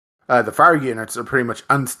 The fire units are pretty much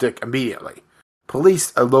unstick immediately.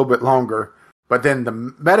 Police a little bit longer, but then the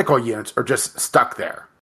medical units are just stuck there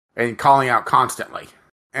and calling out constantly.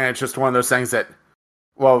 And it's just one of those things that,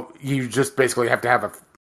 well, you just basically have to have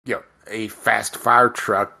a fast fire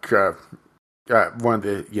truck, one of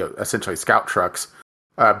the essentially scout trucks,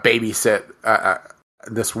 babysit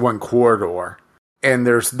this one corridor, and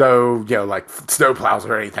there's no like snowplows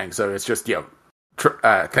or anything, so it's just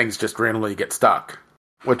things just randomly get stuck,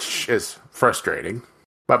 which is frustrating,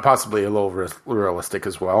 but possibly a little realistic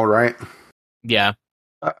as well, right? Yeah.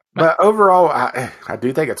 But overall, I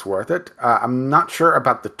do think it's worth it. I'm not sure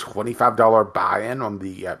about the $25 buy-in on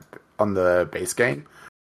the base game,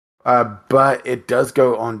 but it does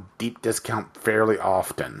go on deep discount fairly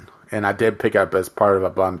often, and I did pick up as part of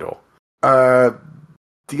a bundle.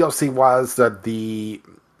 DLC-wise, the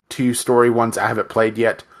 2 story ones I haven't played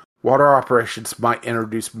yet. Water operations might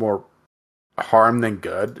introduce more harm than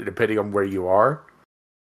good, depending on where you are,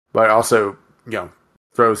 but also,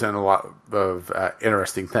 throws in a lot of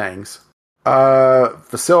interesting things.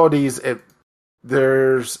 Facilities,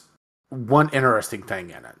 there's one interesting thing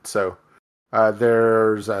in it. So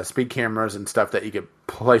there's speed cameras and stuff that you could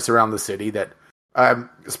place around the city. That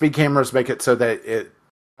speed cameras make it so that it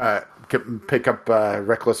can pick up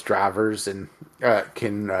reckless drivers and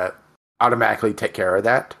can automatically take care of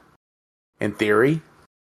that. In theory,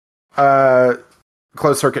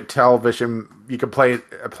 closed circuit television, you can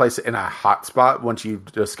place it in a hotspot once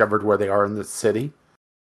you've discovered where they are in the city,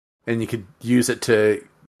 and you could use it to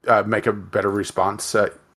make a better response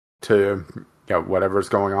to whatever's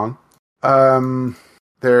going on.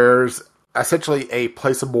 There's essentially a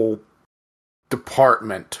placeable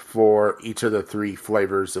department for each of the 3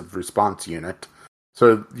 flavors of response unit,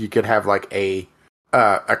 so you could have like a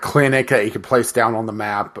clinic that you could place down on the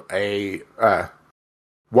map, a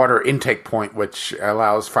water intake point, which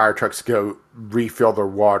allows fire trucks to go refill their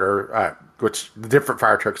water, which the different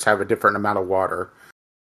fire trucks have a different amount of water.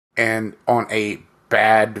 And on a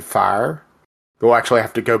bad fire, they'll actually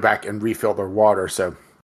have to go back and refill their water. So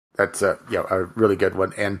that's a really good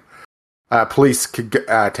one. And police could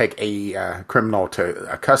take a criminal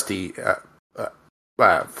to a custody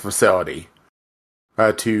facility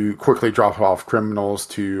to quickly drop off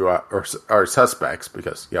criminals or suspects,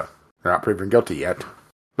 because they're not proven guilty yet.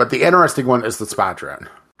 But the interesting one is the spy drone,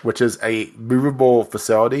 which is a movable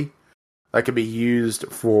facility that can be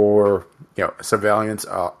used for surveillance,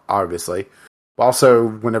 obviously. But also,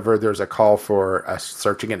 whenever there's a call for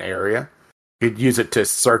searching an area, you'd use it to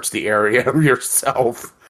search the area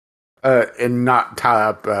yourself and not tie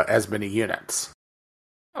up as many units.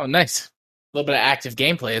 Oh, nice. A little bit of active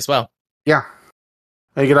gameplay as well. Yeah.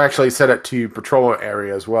 And you can actually set it to patrol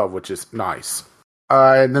area as well, which is nice.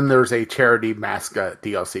 And then there's a charity mask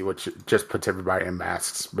DLC, which just puts everybody in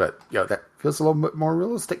masks. But, that feels a little bit more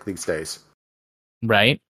realistic these days.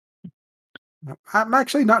 Right. I'm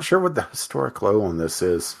actually not sure what the historic low on this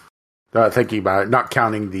is. Thinking about it, not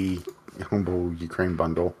counting the Humble Ukraine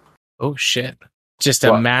bundle. Oh, shit. Just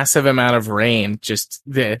a massive amount of rain. Just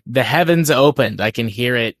the heavens opened. I can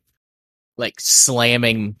hear it like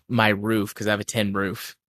slamming my roof because I have a tin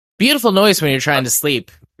roof. Beautiful noise when you're trying to sleep,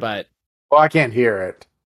 but... Well, I can't hear it.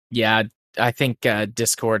 Yeah, I think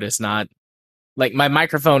Discord is not... Like, my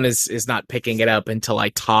microphone is not picking it up until I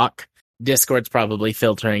talk. Discord's probably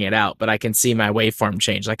filtering it out, but I can see my waveform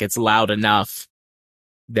change. Like, it's loud enough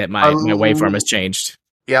that my waveform has changed.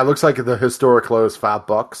 Yeah, it looks like the historic low is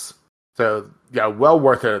 $5. So, well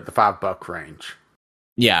worth it at the $5 range.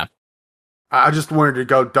 Yeah. I just wanted to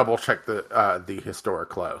go double check the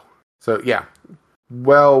historic low. So, yeah.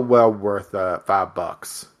 Well worth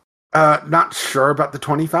 $5. Not sure about the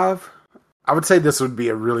 25. I would say this would be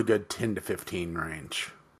a really good 10 to 15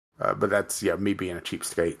 range. But that's, me being a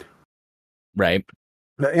cheapskate. Right.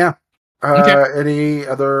 But yeah. Okay. Any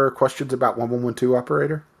other questions about 1112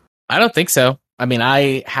 Operator? I don't think so. I mean,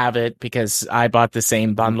 I have it because I bought the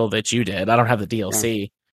same bundle that you did. I don't have the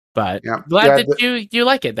DLC, but glad that you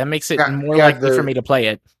like it. That makes it more likely for me to play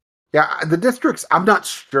it. Yeah, the districts, I'm not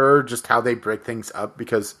sure just how they break things up,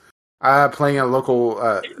 because playing a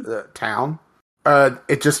local town,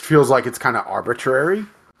 it just feels like it's kind of arbitrary,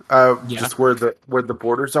 just where the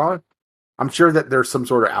borders are. I'm sure that there's some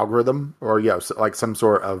sort of algorithm, or like some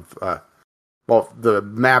sort of the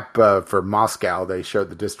map for Moscow, they showed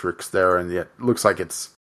the districts there, and it looks like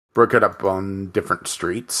it's broken up on different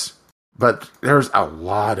streets. But there's a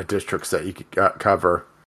lot of districts that you could cover.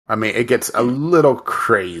 I mean, it gets a little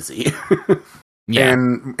crazy. Yeah.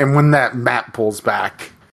 And when that map pulls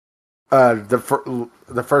back,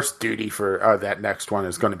 the first duty for that next one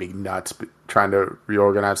is going to be nuts, trying to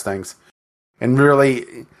reorganize things. And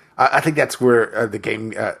really, I think that's where the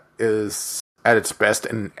game is at its best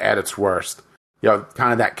and at its worst.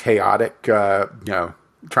 Kind of that chaotic, trying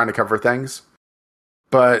to cover things.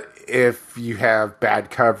 But if you have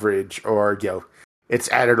bad coverage, or it's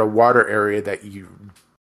added a water area that you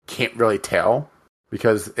can't really tell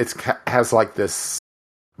because it has like this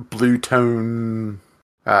blue tone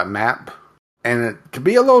map, and it can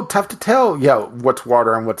be a little tough to tell, what's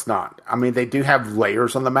water and what's not. I mean, they do have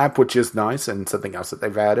layers on the map, which is nice and something else that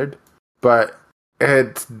they've added, but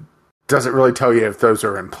it doesn't really tell you if those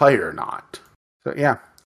are in play or not. So yeah,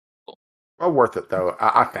 well worth it though.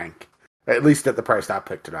 I think, at least at the price I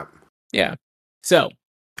picked it up. Yeah. So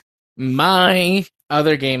my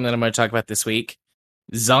other game that I'm going to talk about this week,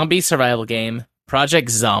 zombie survival game, Project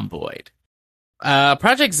Zomboid.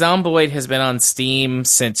 Project Zomboid has been on Steam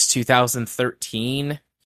since 2013.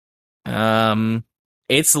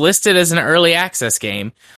 It's listed as an early access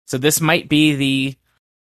game, so this might be the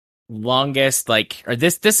longest, or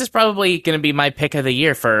this is probably going to be my pick of the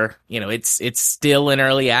year for, it's still in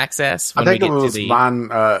early access. When I think it was mine,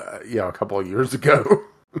 a couple of years ago.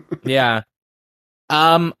 Yeah.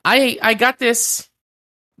 I got this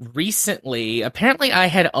recently. Apparently I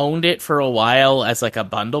had owned it for a while as like a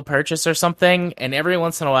bundle purchase or something, and every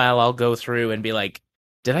once in a while I'll go through and be like,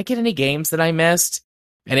 did I get any games that I missed?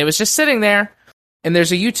 And it was just sitting there. And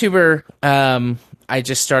there's a YouTuber I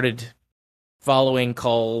just started following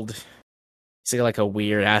called, it's like a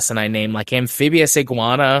weird asinine name, like Amphibious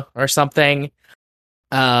Iguana or something.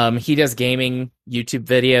 He does gaming YouTube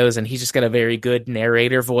videos, and he's just got a very good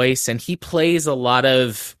narrator voice, and he plays a lot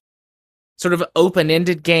of sort of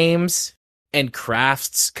open-ended games and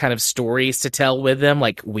crafts kind of stories to tell with them,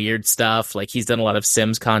 like weird stuff. Like he's done a lot of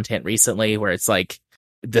Sims content recently where it's like,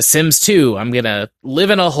 The Sims 2, I'm gonna live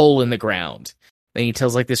in a hole in the ground. And he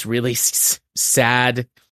tells like this really sad,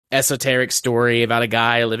 esoteric story about a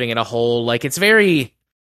guy living in a hole. Like it's very,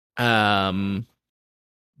 got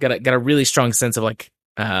a really strong sense of like,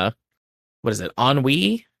 what is it?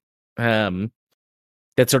 Ennui? That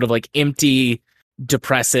sort of like empty,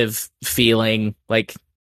 depressive feeling. Like,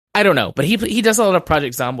 I don't know, but he does a lot of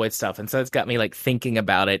Project Zomboid stuff, and so it's got me like thinking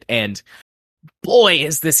about it. And boy,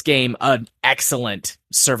 is this game an excellent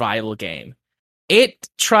survival game. It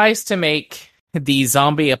tries to make the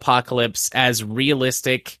zombie apocalypse as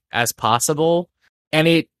realistic as possible, and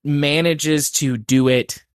it manages to do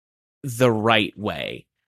it the right way.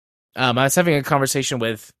 I was having a conversation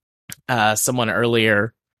with someone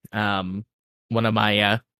earlier, one of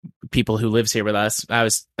my people who lives here with us. I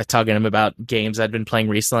was talking to him about games I'd been playing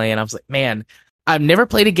recently, and I was like, man, I've never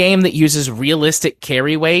played a game that uses realistic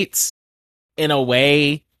carry weights in a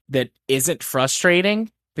way that isn't frustrating,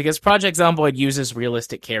 because Project Zomboid uses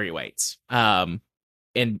realistic carry weights. And,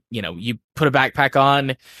 you put a backpack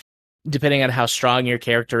on, depending on how strong your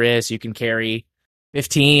character is, you can carry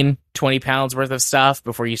 15, 20 pounds worth of stuff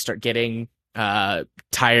before you start getting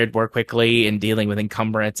tired more quickly and dealing with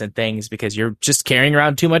encumbrance and things, because you're just carrying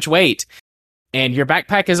around too much weight. And your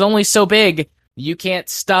backpack is only so big, you can't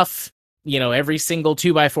stuff, every single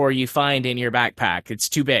 2x4 you find in your backpack. It's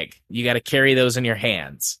too big. You got to carry those in your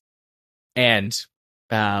hands. And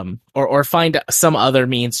or find some other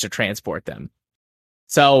means to transport them.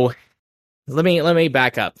 So let me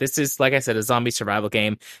back up. This is, like I said, a zombie survival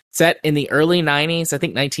game set in the early 90s, I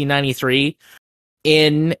think 1993,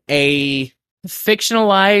 in a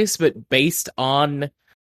fictionalized but based on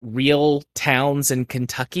real towns in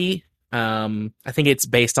Kentucky. I think it's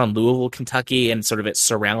based on Louisville, Kentucky, and sort of its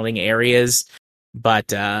surrounding areas,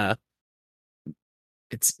 but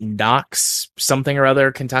it's Knox something or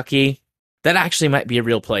other, Kentucky. That actually might be a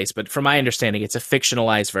real place, but from my understanding, it's a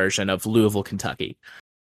fictionalized version of Louisville, Kentucky.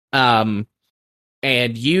 And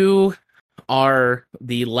you are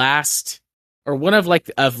the last, or one of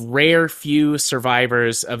of rare few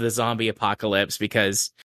survivors of the zombie apocalypse, because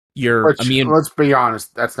you're immune. Let's be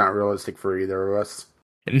honest, that's not realistic for either of us.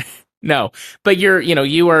 No, but you're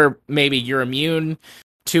immune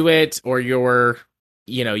to it, or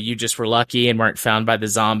you just were lucky and weren't found by the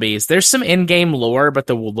zombies. There's some in-game lore, but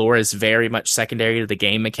the lore is very much secondary to the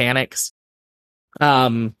game mechanics.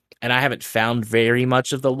 And I haven't found very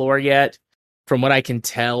much of the lore yet. From what I can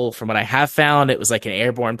tell, from what I have found, it was like an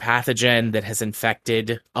airborne pathogen that has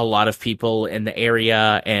infected a lot of people in the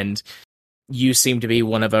area, and you seem to be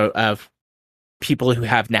one of people who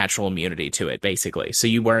have natural immunity to it, basically. So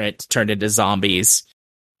you weren't turned into zombies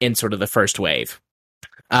in sort of the first wave.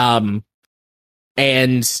 And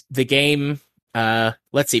the game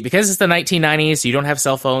let's see, because it's the 1990s, you don't have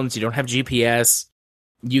cell phones, you don't have GPS.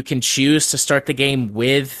 You can choose to start the game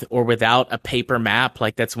with or without a paper map.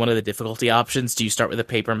 Like, that's one of the difficulty options. Do you start with a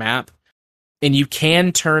paper map? And you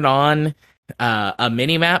can turn on a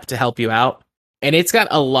mini map to help you out. And it's got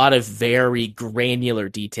a lot of very granular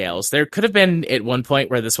details. There could have been at one point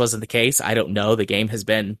where this wasn't the case. I don't know. The game has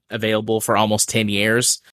been available for almost 10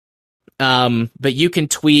 years. But you can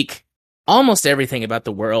tweak almost everything about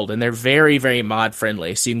the world, and they're very, very mod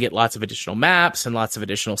friendly. So you can get lots of additional maps and lots of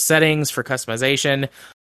additional settings for customization.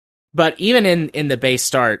 But even in the base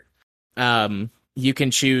start, you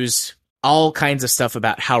can choose all kinds of stuff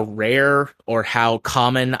about how rare or how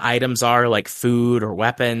common items are, like food or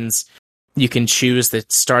weapons. You can choose the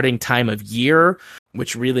starting time of year,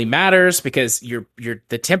 which really matters because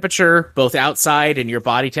the temperature, both outside and your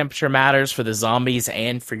body temperature, matters for the zombies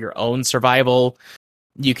and for your own survival.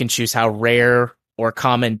 You can choose how rare or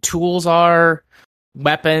common tools are,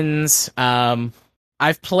 weapons.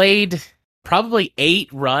 I've played probably 8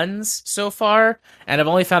 runs so far, and I've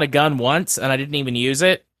only found a gun once, and I didn't even use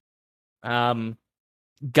it.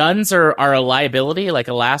 Guns are a liability, like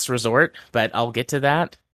a last resort, but I'll get to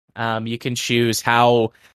that. You can choose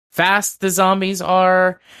how fast the zombies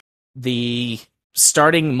are, the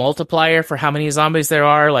starting multiplier for how many zombies there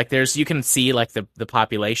are. Like, you can see like the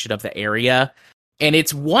population of the area, and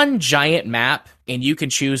it's one giant map, and you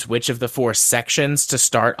can choose which of the 4 sections to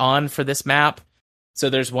start on for this map.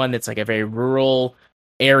 So there's one that's like a very rural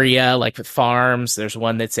area, like with farms. There's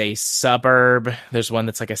one that's a suburb. There's one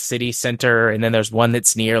that's like a city center, and then there's one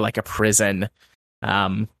that's near like a prison.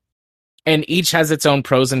 And each has its own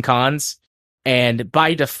pros and cons. And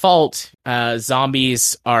by default,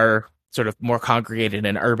 zombies are sort of more congregated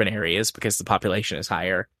in urban areas because the population is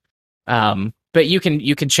higher. But you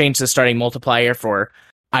can change the starting multiplier for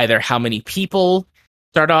either how many people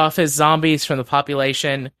start off as zombies from the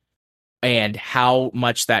population and how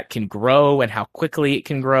much that can grow and how quickly it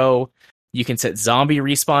can grow. You can set zombie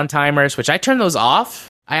respawn timers, which I turn those off.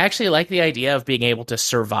 I actually like the idea of being able to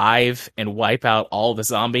survive and wipe out all the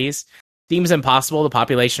zombies. Seems impossible. The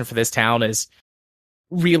population for this town is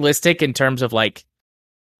realistic in terms of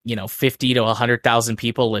 50 to 100,000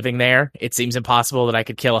 people living there. It seems impossible that I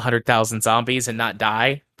could kill 100,000 zombies and not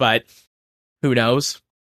die, but who knows?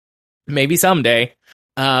 Maybe someday.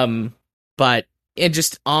 But it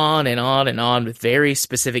just on and on and on with very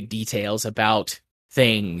specific details about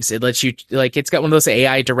things. It lets you, it's got one of those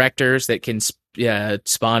AI directors that can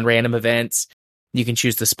spawn random events. You can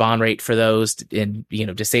choose the spawn rate for those and,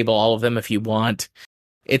 disable all of them if you want.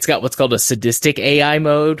 It's got what's called a sadistic AI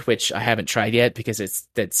mode, which I haven't tried yet because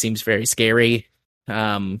that seems very scary.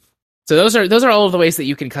 So those are all of the ways that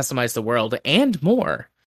you can customize the world and more.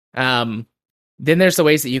 Then there's the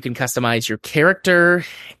ways that you can customize your character.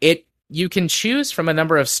 You can choose from a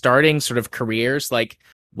number of starting sort of careers, like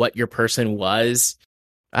what your person was,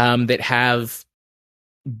 that have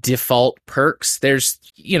default perks. There's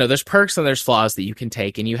perks and there's flaws that you can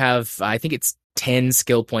take, and you have, I think it's 10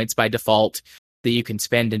 skill points by default that you can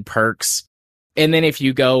spend in perks. And then if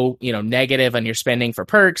you go, negative on your spending for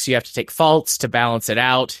perks, you have to take faults to balance it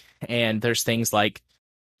out. And there's things like,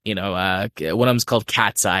 one of them's called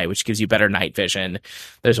Cat's Eye, which gives you better night vision.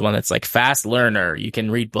 There's one that's like Fast Learner. You can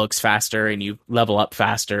read books faster and you level up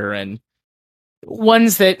faster. And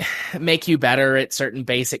ones that make you better at certain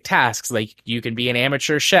basic tasks, like you can be an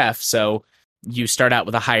amateur chef, so you start out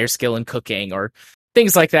with a higher skill in cooking or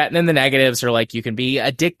things like that. And then the negatives are like you can be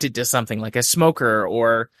addicted to something like a smoker,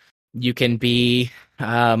 or you can be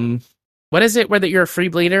what is it whether you're a free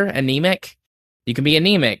bleeder, anemic. You can be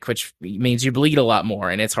anemic, which means you bleed a lot more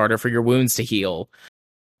and it's harder for your wounds to heal.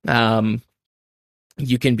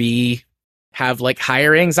 You can have like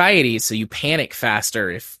higher anxiety, so you panic faster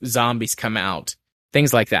if zombies come out,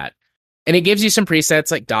 things like that. And it gives you some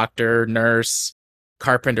presets like doctor, nurse,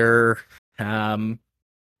 carpenter,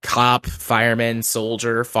 cop, fireman,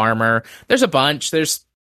 soldier, farmer. There's a bunch. There's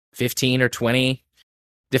 15 or 20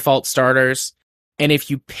 default starters. And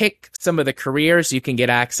if you pick some of the careers, you can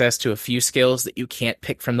get access to a few skills that you can't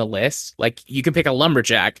pick from the list. Like you can pick a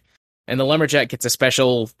lumberjack, and the lumberjack gets a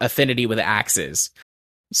special affinity with axes.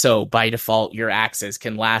 So by default, your axes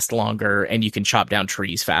can last longer and you can chop down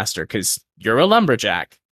trees faster because you're a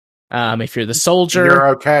lumberjack. If you're the soldier... You're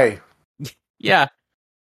okay. Yeah.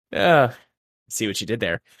 See what you did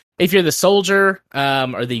there. If you're the soldier,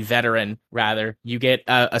 or the veteran, rather, you get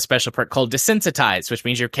a special perk called Desensitize, which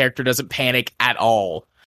means your character doesn't panic at all.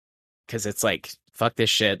 Because it's like, fuck this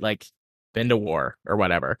shit, like, been to war, or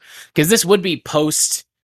whatever. Because this would be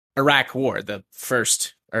post-Iraq War, the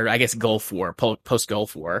first, or I guess Gulf War,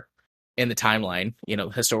 post-Gulf War, in the timeline,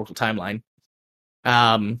 historical timeline.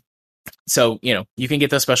 So, you can get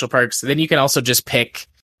those special perks. Then you can also just pick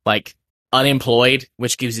like unemployed,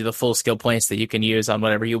 which gives you the full skill points that you can use on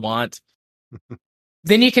whatever you want.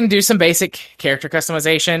 Then you can do some basic character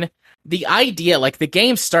customization. The idea, like the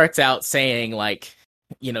game starts out saying like,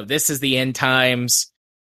 this is the end times.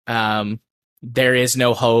 There is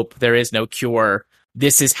no hope. There is no cure.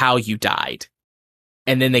 This is how you died.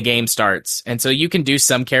 And then the game starts. And so you can do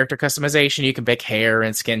some character customization. You can pick hair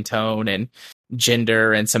and skin tone and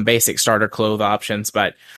gender and some basic starter clothes options.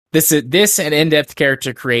 But this an in-depth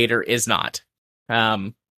character creator is not.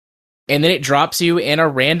 And then it drops you in a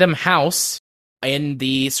random house in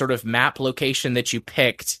the sort of map location that you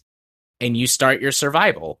picked, and you start your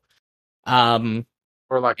survival. Or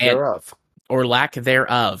lack thereof. Or lack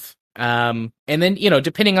thereof. And then,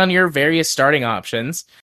 depending on your various starting options,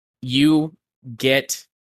 you get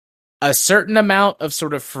a certain amount of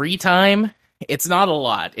sort of free time. It's not a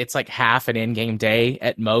lot. It's like half an in-game day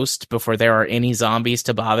at most before there are any zombies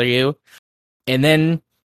to bother you. And then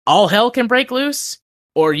all hell can break loose,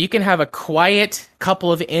 or you can have a quiet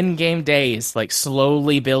couple of in-game days, like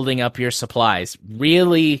slowly building up your supplies.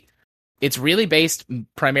 Really, it's really based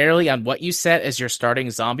primarily on what you set as your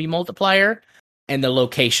starting zombie multiplier and the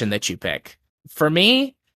location that you pick. For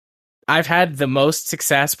me, I've had the most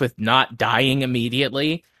success with not dying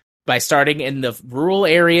immediately by starting in the rural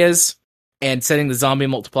areas and setting the zombie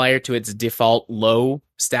multiplier to its default low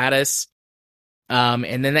status.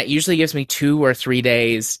 And then that usually gives me 2 or 3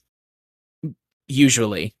 days,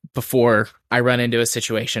 usually, before I run into a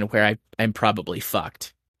situation where I'm probably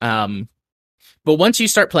fucked. But once you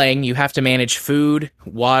start playing, you have to manage food,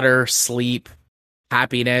 water, sleep,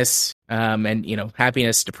 happiness, and,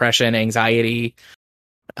 happiness, depression, anxiety.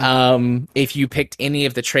 If you picked any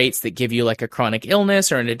of the traits that give you like a chronic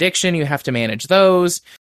illness or an addiction, you have to manage those.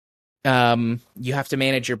 You have to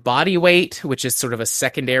manage your body weight, which is sort of a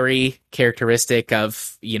secondary characteristic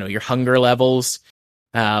of, your hunger levels.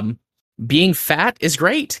 Being fat is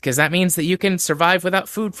great because that means that you can survive without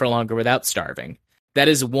food for longer without starving. That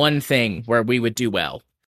is one thing where we would do well.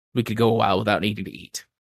 We could go a while without needing to eat.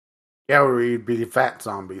 Yeah, we'd be fat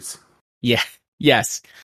zombies. Yeah. Yes.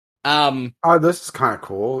 This is kind of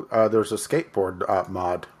cool. There's a skateboard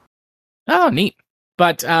mod. Oh, neat.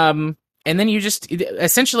 But and then you just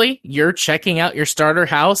essentially you're checking out your starter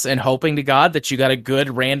house and hoping to God that you got a good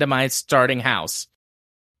randomized starting house.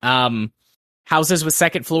 Houses with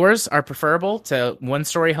second floors are preferable to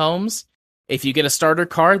one-story homes. If you get a starter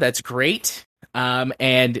car, that's great.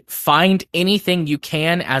 And find anything you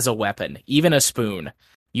can as a weapon, even a spoon.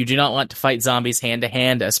 You do not want to fight zombies hand to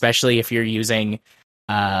hand, especially if you're using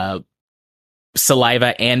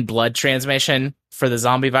saliva and blood transmission for the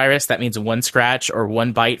zombie virus. That means one scratch or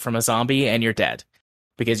one bite from a zombie and you're dead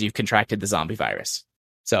because you've contracted the zombie virus.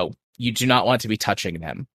 So you do not want to be touching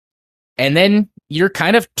them. And then you're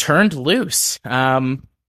kind of turned loose.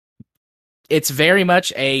 It's very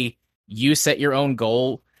much a you set your own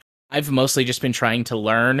goal. I've mostly just been trying to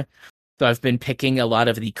learn. So I've been picking a lot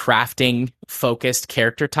of the crafting focused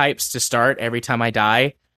character types to start every time I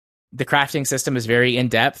die. The crafting system is very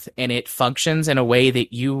in-depth and it functions in a way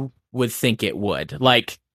that you would think it would.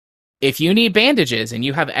 Like, if you need bandages and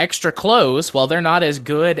you have extra clothes, well, they're not as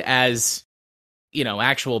good as,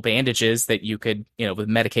 actual bandages that you could, with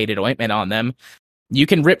medicated ointment on them. You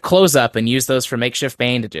can rip clothes up and use those for makeshift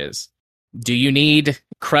bandages. Do you need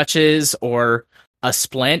crutches or a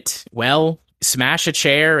splint? Well, smash a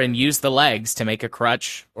chair and use the legs to make a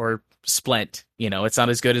crutch or splint. It's not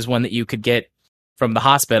as good as one that you could get from the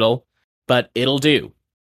hospital, but it'll do.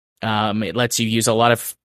 It lets you use a lot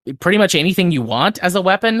of pretty much anything you want as a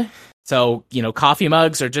weapon. So, coffee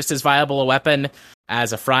mugs are just as viable a weapon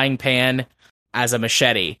as a frying pan, as a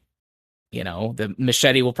machete. The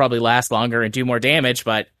machete will probably last longer and do more damage,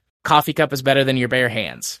 but coffee cup is better than your bare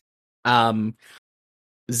hands.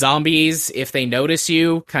 Zombies, if they notice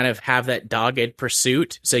you, kind of have that dogged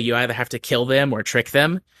pursuit. So you either have to kill them or trick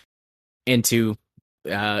them into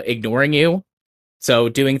ignoring you. So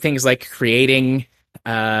doing things like creating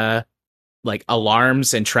like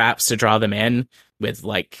alarms and traps to draw them in with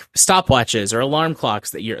like stopwatches or alarm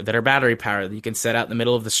clocks that are battery powered that you can set out in the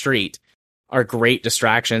middle of the street are great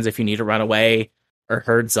distractions if you need to run away or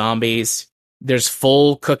herd zombies. There's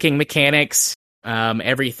full cooking mechanics,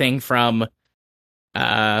 everything from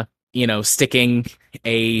sticking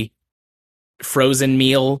a frozen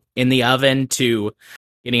meal in the oven to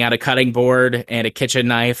getting out a cutting board and a kitchen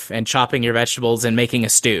knife and chopping your vegetables and making a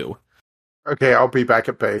stew. Okay, I'll be back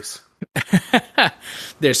at base.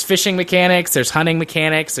 There's fishing mechanics, there's hunting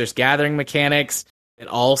mechanics, there's gathering mechanics. It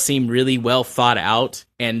all seem really well thought out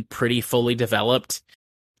and pretty fully developed.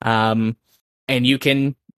 And and you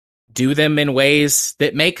can do them in ways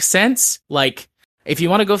that make sense. Like, if you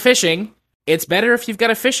want to go fishing, it's better if you've got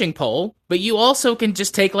a fishing pole, but you also can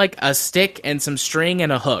just take like a stick and some string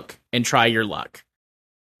and a hook and try your luck.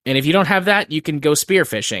 And if you don't have that, you can go spear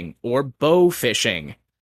fishing or bow fishing.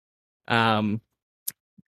 It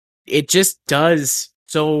just does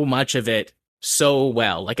so much of it so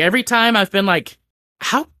well. Like, every time I've been like,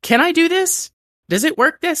 how can I do this? Does it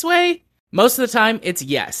work this way? Most of the time, it's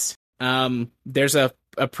yes. There's a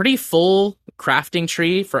pretty full crafting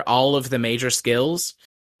tree for all of the major skills.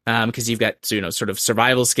 Because you've got, sort of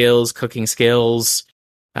survival skills, cooking skills,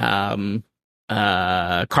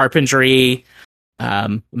 carpentry,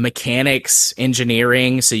 mechanics,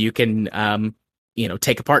 engineering. So you can,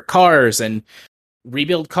 take apart cars and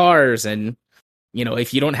rebuild cars. And,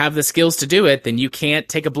 if you don't have the skills to do it, then you can't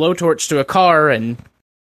take a blowtorch to a car and,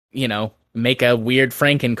 make a weird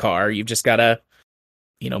Franken car. You've just got to,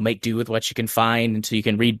 make do with what you can find until you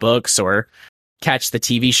can read books or catch the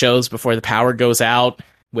TV shows before the power goes out,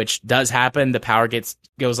 which does happen. The power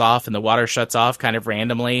goes off and the water shuts off kind of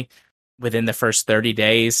randomly within the first 30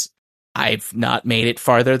 days. I've not made it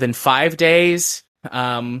farther than 5 days.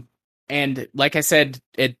 And like I said,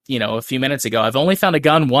 a few minutes ago, I've only found a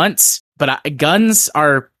gun once, but guns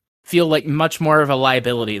feel like much more of a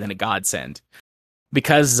liability than a godsend,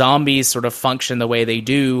 because zombies sort of function the way they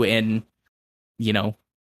do in,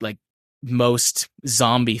 like most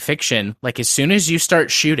zombie fiction. Like, as soon as you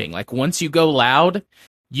start shooting, like once you go loud,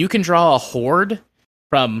 you can draw a horde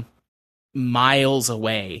from miles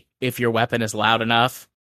away if your weapon is loud enough.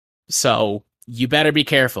 So you better be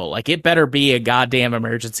careful. Like, it better be a goddamn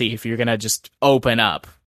emergency if you're going to just open up.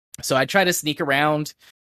 So I try to sneak around,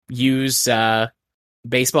 use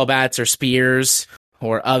baseball bats or spears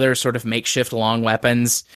or other sort of makeshift long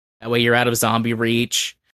weapons. That way you're out of zombie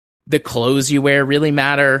reach. The clothes you wear really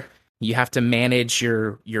matter. You have to manage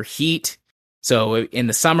your heat. So in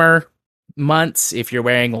the summer months, if you're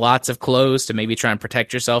wearing lots of clothes to maybe try and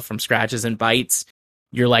protect yourself from scratches and bites,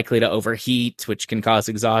 you're likely to overheat, which can cause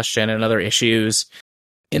exhaustion and other issues.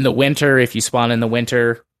 In the winter, if you spawn in the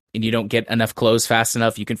winter and you don't get enough clothes fast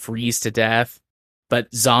enough, you can freeze to death.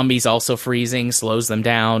 But zombies also freezing slows them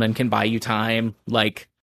down and can buy you time. Like,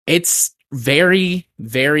 it's very,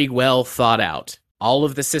 very well thought out. All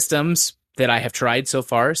of the systems that I have tried so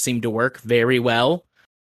far seem to work very well.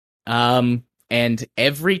 And almost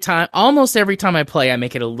every time I play, I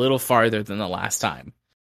make it a little farther than the last time.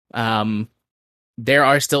 There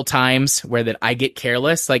are still times where that I get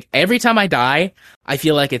careless. Like, every time I die, I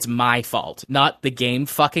feel like it's my fault, not the game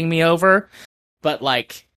fucking me over. But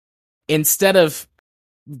like, instead of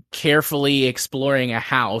carefully exploring a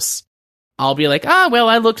house, I'll be like, well,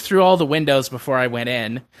 I looked through all the windows before I went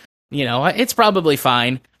in. It's probably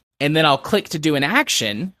fine. And then I'll click to do an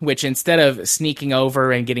action, which instead of sneaking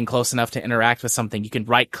over and getting close enough to interact with something, you can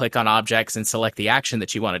right click on objects and select the action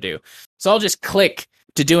that you want to do. So I'll just click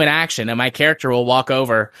to do an action, and my character will walk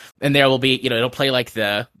over, and there will be, it'll play like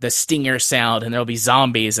the stinger sound, and there'll be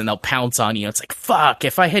zombies, and they'll pounce on you. It's like, fuck,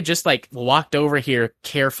 if I had just like walked over here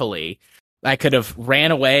carefully, I could have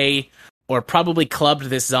ran away or probably clubbed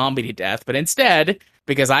this zombie to death. But instead,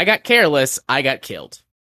 because I got careless, I got killed.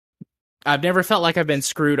 I've never felt like I've been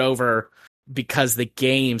screwed over because the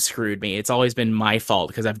game screwed me. It's always been my fault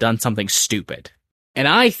because I've done something stupid. And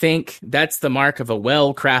I think that's the mark of a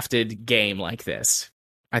well-crafted game like this.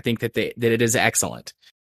 I think that it is excellent.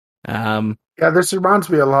 This reminds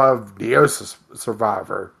me a lot of Neo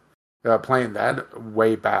Survivor, playing that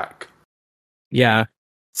way back. Yeah.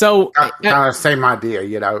 So kind of same idea,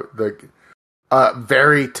 the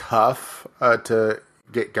very tough to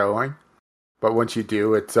get going, but once you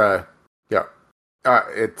do, it's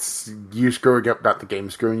it's you screwing up, not the game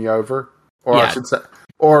screwing you over, or I should say,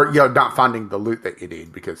 or not finding the loot that you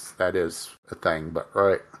need, because that is a thing. But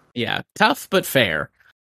right, yeah, tough but fair.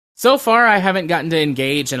 So far, I haven't gotten to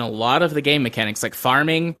engage in a lot of the game mechanics, like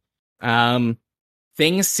farming.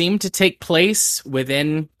 Things seem to take place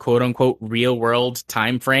within quote-unquote real-world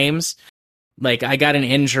time frames. Like, I got an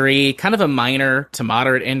injury, kind of a minor to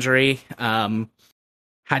moderate injury.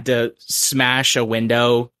 Had to smash a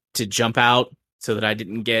window to jump out so that I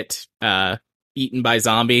didn't get eaten by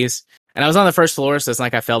zombies. And I was on the first floor, so it's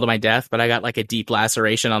like I fell to my death, but I got like a deep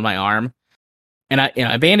laceration on my arm. And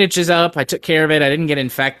I bandages up, I took care of it, I didn't get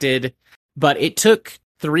infected, but it took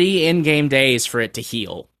 3 in-game days for it to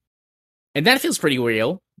heal. And that feels pretty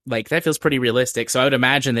real. Like, that feels pretty realistic. So I would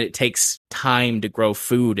imagine that it takes time to grow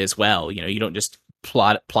food as well. You don't just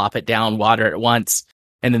plop it down, water it once,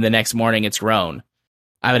 and then the next morning it's grown.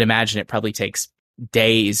 I would imagine it probably takes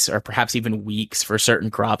days or perhaps even weeks for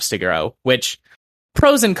certain crops to grow, which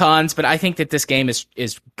pros and cons, but I think that this game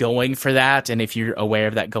is going for that, and if you're aware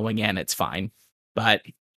of that going in, it's fine. But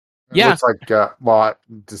It looks like I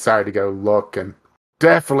decided to go look, and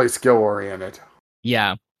definitely skill oriented.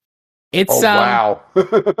 yeah, it's wow.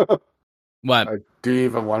 What? Do you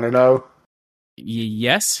even want to know?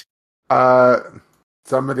 Yes.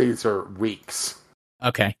 Some of these are weeks.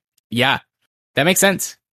 Okay. Yeah, that makes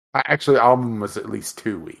sense. Actually, all of them was at least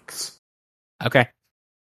 2 weeks. Okay.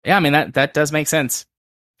 Yeah, I mean that does make sense.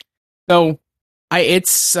 So, I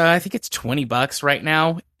think it's $20 right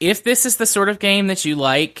now. If this is the sort of game that you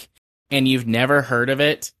like and you've never heard of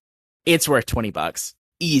it, it's worth $20.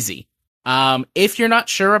 Easy. If you're not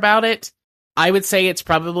sure about it, I would say it's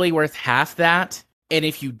probably worth half that. And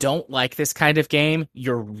if you don't like this kind of game,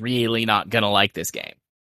 you're really not gonna like this game.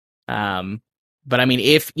 But I mean,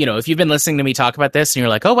 if you've been listening to me talk about this and you're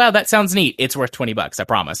like, oh wow, that sounds neat, it's worth $20, I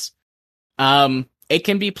promise. It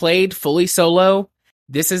can be played fully solo.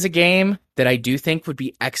 This is a game that I do think would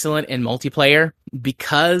be excellent in multiplayer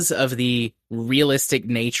because of the realistic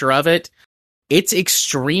nature of it. It's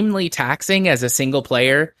extremely taxing as a single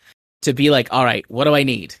player to be like, all right, what do I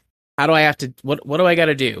need? How do I have to, what do I got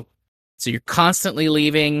to do? So you're constantly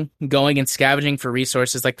leaving, going and scavenging for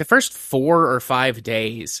resources. Like the first 4 or 5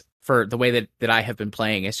 days for the way that I have been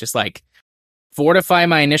playing, it's just like, fortify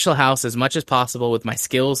my initial house as much as possible with my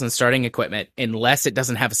skills and starting equipment, unless it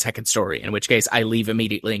doesn't have a second story, in which case I leave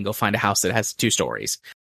immediately and go find a house that has 2 stories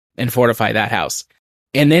and fortify that house.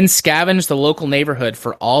 And then scavenge the local neighborhood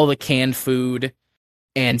for all the canned food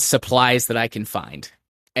and supplies that I can find.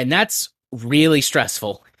 And that's really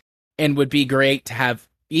stressful and would be great to have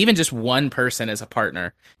even just one person as a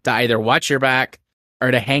partner to either watch your back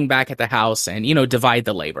or to hang back at the house and, divide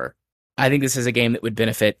the labor. I think this is a game that would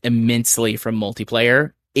benefit immensely from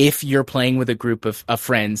multiplayer if you're playing with a group of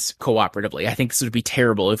friends cooperatively. I think this would be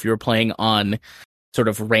terrible if you were playing on sort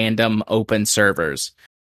of random open servers,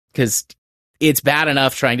 because it's bad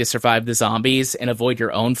enough trying to survive the zombies and avoid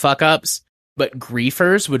your own fuck-ups, but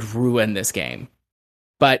griefers would ruin this game.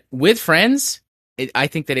 But with friends, I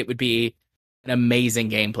think that it would be an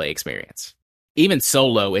amazing gameplay experience. Even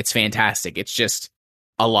solo, it's fantastic. It's just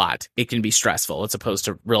a lot. It can be stressful as opposed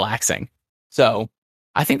to relaxing. So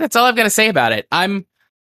I think that's all I've got to say about it.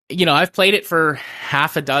 I've played it for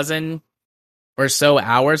half a dozen or so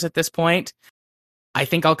hours at this point. I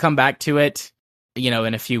think I'll come back to it,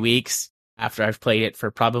 in a few weeks after I've played it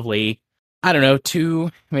for probably,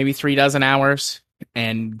 2, maybe 3 dozen hours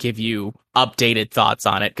and give you updated thoughts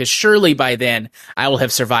on it. Because surely by then I will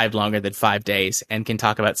have survived longer than 5 days and can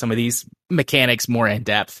talk about some of these mechanics more in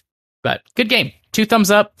depth. But good game. 2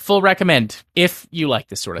 thumbs up, full recommend if you like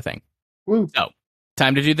this sort of thing. Woo. So,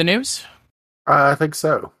 time to do the news? I think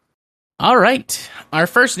so. All right. Our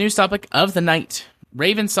first news topic of the night.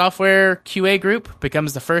 Raven Software QA Group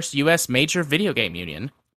becomes the first U.S. major video game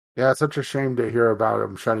union. Yeah, it's such a shame to hear about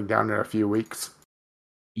them shutting down in a few weeks.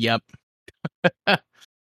 Yep.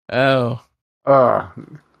 Oh.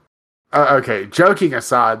 Okay, joking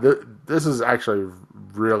aside, this is actually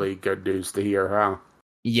really good news to hear, huh?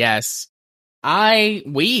 Yes.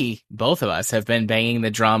 We, both of us, have been banging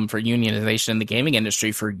the drum for unionization in the gaming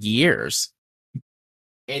industry for years.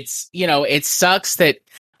 It's, it sucks that,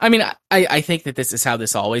 I think that this is how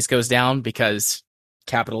this always goes down because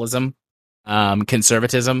capitalism,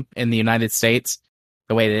 conservatism in the United States,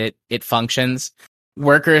 the way that it functions,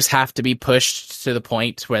 workers have to be pushed to the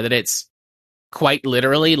point where that it's quite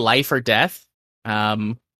literally life or death,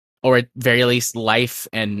 or at very least life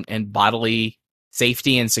and bodily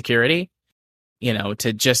safety and security.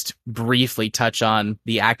 To just briefly touch on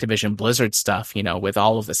the Activision Blizzard stuff, with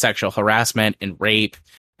all of the sexual harassment and rape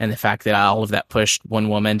and the fact that all of that pushed one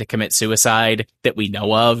woman to commit suicide that we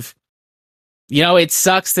know of. It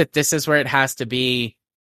sucks that this is where it has to be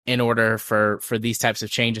in order for these types of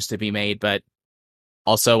changes to be made. But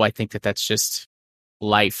also, I think that that's just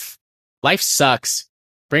life. Life sucks.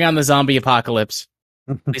 Bring on the zombie apocalypse.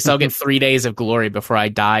 At least I'll get 3 days of glory before I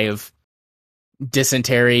die of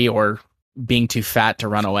dysentery or being too fat to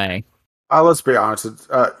run away. Let's be honest.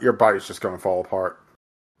 Your body's just going to fall apart.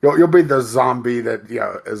 You'll be the zombie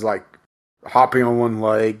that is like hopping on one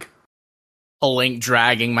leg,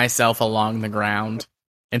 dragging myself along the ground.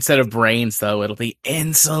 Instead of brains, though, it'll be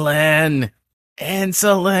insulin.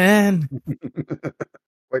 Insulin.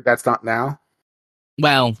 Wait, that's not now?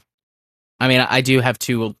 Well, I do have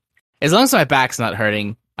 2. As long as my back's not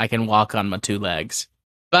hurting, I can walk on my 2 legs.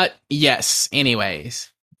 But yes,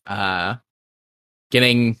 anyways,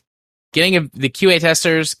 getting the QA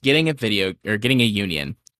testers, getting a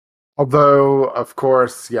union. Although, of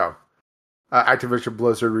course, Activision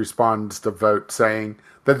Blizzard responds to vote saying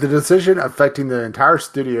that the decision affecting the entire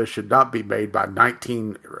studio should not be made by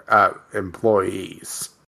 19 employees.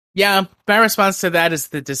 Yeah, my response to that is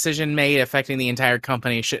the decision made affecting the entire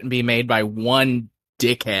company shouldn't be made by one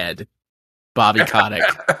dickhead, Bobby Kotick.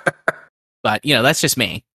 But, that's just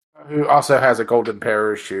me. Who also has a golden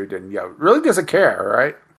parachute and really doesn't care,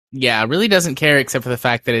 right? Yeah, really doesn't care except for the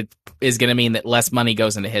fact that it is going to mean that less money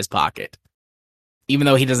goes into his pocket. Even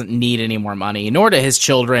though he doesn't need any more money, nor do his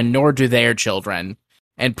children, nor do their children,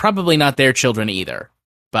 and probably not their children either.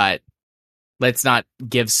 But let's not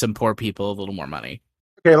give some poor people a little more money.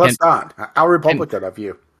 Okay, let's not. How Republican of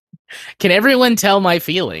you. Can everyone tell my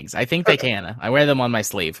feelings? I think they can. I wear them on my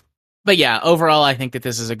sleeve. But yeah, overall, I think that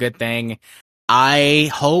this is a good thing. I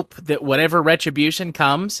hope that whatever retribution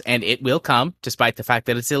comes, and it will come, despite the fact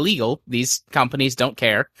that it's illegal, these companies don't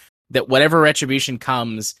care, that whatever retribution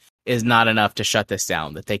comes is not enough to shut this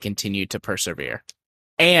down, that they continue to persevere.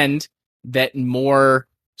 And that more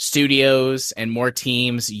studios and more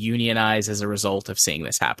teams unionize as a result of seeing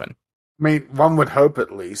this happen. I mean, one would hope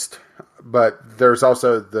at least, but there's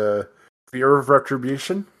also the fear of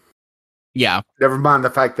retribution. Yeah. Never mind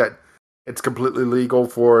the fact that it's completely legal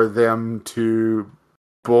for them to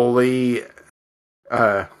bully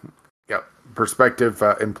prospective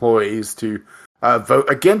employees to vote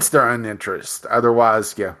against their own interest.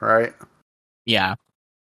 Otherwise, right? Yeah.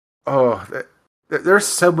 Oh, there's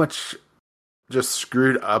so much just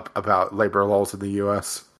screwed up about labor laws in the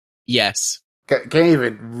U.S. Yes. Can't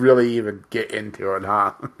even get into it,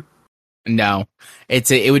 huh? No.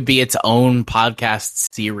 It would be its own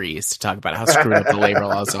podcast series to talk about how screwed up the labor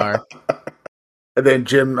laws are. And then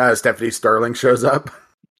Stephanie Sterling shows up.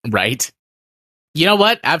 Right. You know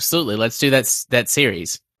what? Absolutely. Let's do that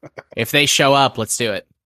series. If they show up, let's do it.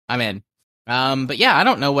 I'm in. But yeah, I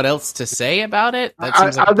don't know what else to say about it. That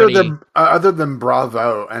seems like other than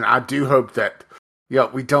Bravo, and I do hope that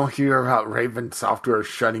we don't hear about Raven Software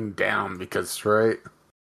shutting down because, right?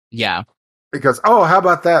 Yeah. Because, how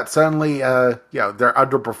about that? Suddenly, they're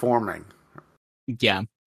underperforming. Yeah.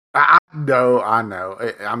 I know.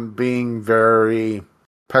 I'm being very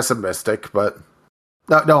pessimistic, but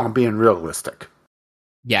no, I'm being realistic.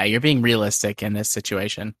 Yeah, you're being realistic in this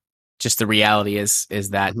situation. Just the reality is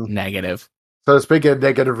that negative. So speaking of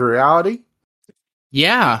negative reality.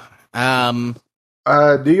 Yeah. New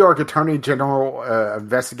York Attorney General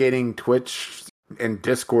investigating Twitch and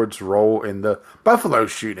Discord's role in the Buffalo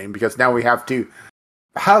shooting, because now we have to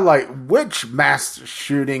highlight which mass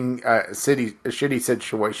shooting shitty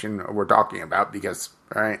situation we're talking about, because,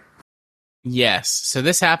 right? Yes. So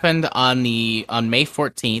this happened on May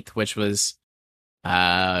 14th, which was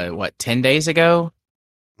 10 days ago?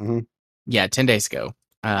 Mm-hmm. Yeah, 10 days ago.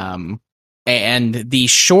 And the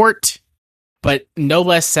short but no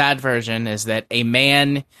less sad version is that a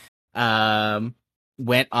man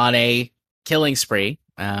went on a killing spree,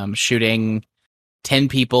 shooting 10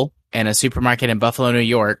 people in a supermarket in Buffalo, New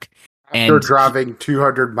York. After driving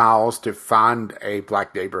 200 miles to find a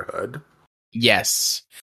black neighborhood. Yes.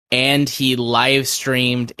 And he live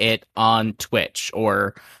streamed it on Twitch,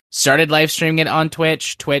 or started live streaming it on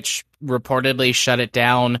Twitch. Twitch reportedly shut it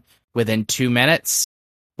down within 2 minutes,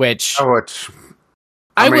 which...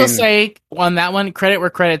 I will say, on that one, credit where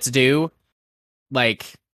credit's due.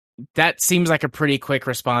 Like, that seems like a pretty quick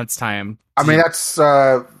response time. I mean, that's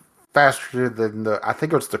faster than I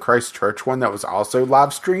think it was the Christchurch one that was also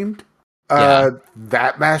live streamed.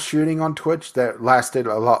 That mass shooting on Twitch that lasted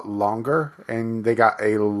a lot longer, and they got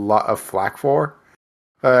a lot of flack for.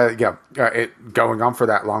 It going on for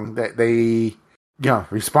that long. They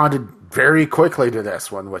responded very quickly to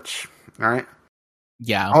this one, which, all right.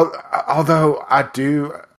 Yeah. Although I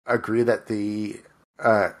do agree that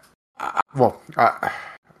I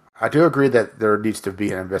do agree that there needs to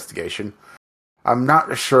be an investigation. I'm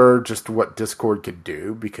not sure just what Discord could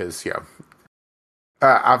do, because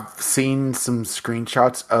I've seen some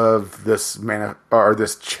screenshots of this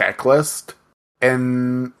this checklist,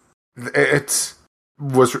 and it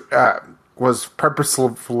was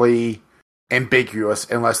purposefully ambiguous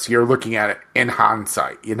unless you're looking at it in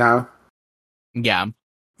hindsight, Yeah.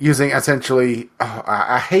 Using essentially,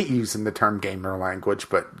 I hate using the term gamer language,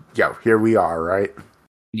 but here we are, right?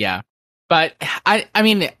 Yeah. But I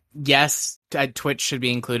mean, yes, Twitch should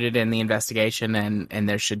be included in the investigation, and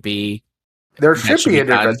there should be an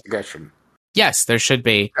investigation. Yes, there should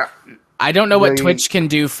be. I don't know what Twitch can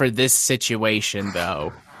do for this situation,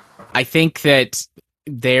 though. I think that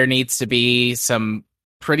there needs to be some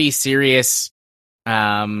pretty serious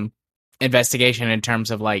investigation in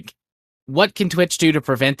terms of, like, what can Twitch do to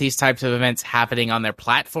prevent these types of events happening on their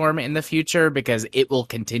platform in the future? Because it will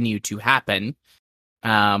continue to happen.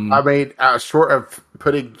 I mean, short of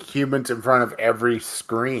putting humans in front of every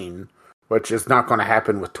screen, which is not going to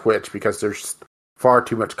happen with Twitch because there's far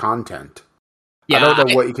too much content. I don't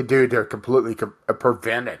know what you could do to completely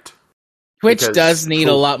prevent it. Twitch does need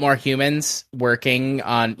a lot more humans working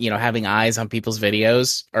on, having eyes on people's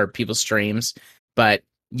videos or people's streams. But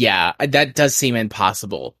yeah, that does seem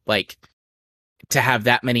impossible. Like, to have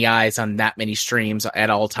that many eyes on that many streams at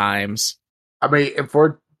all times. I mean, if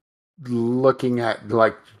we're looking at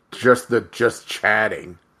like just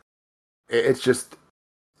chatting, it's just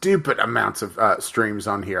stupid amounts of streams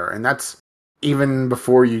on here, and that's even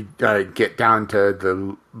before you get down to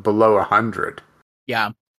the below 100.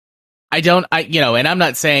 Yeah, and I'm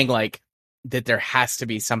not saying like that there has to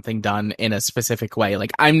be something done in a specific way.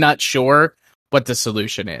 Like, I'm not sure what the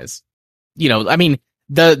solution is. I mean,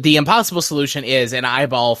 the impossible solution is an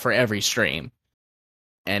eyeball for every stream.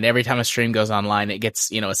 And every time a stream goes online, it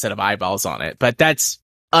gets, a set of eyeballs on it. But that's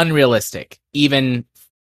unrealistic. Even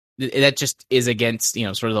that just is against,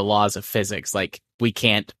 sort of the laws of physics. Like, we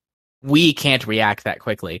can't react that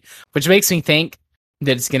quickly, which makes me think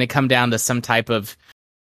that it's going to come down to some type of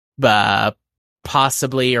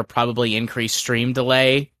possibly or probably increased stream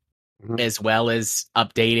delay, as well as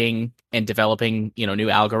updating and developing, new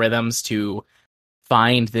algorithms to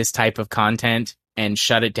find this type of content and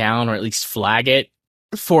shut it down, or at least flag it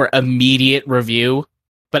for immediate review.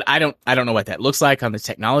 But I don't know what that looks like on the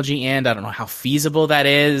technology end. I don't know how feasible that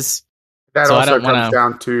is. That so also comes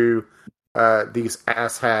down to these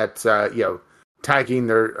asshats, tagging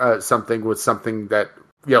their something with something that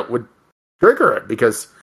would trigger it, because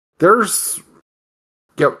there's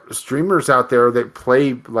streamers out there that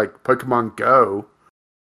play like Pokemon Go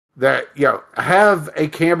that have a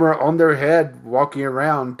camera on their head walking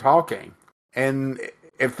around talking, and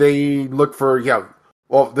if they look for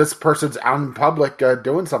this person's out in public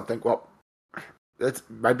doing something, well, that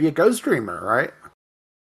might be a Go streamer, right?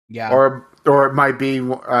 Yeah, or it might be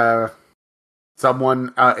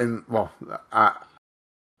someone I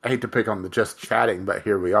hate to pick on the just chatting, but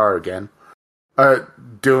here we are again,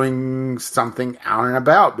 doing something out and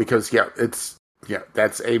about, because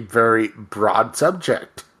that's a very broad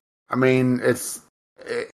subject. I mean, it's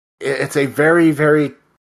a very, very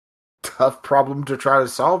tough problem to try to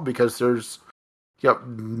solve, because there's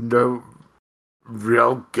no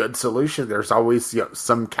real good solution. There's always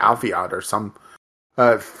some caveat or some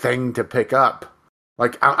thing to pick up.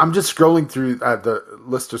 Like, I'm just scrolling through the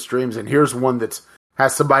list of streams, and here's one that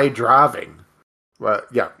has somebody driving.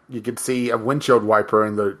 You can see a windshield wiper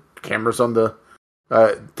and the cameras on the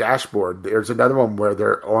dashboard. There's another one where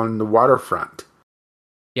they're on the waterfront.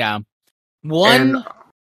 Yeah. Oh,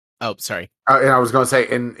 sorry. And I was going to say,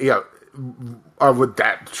 would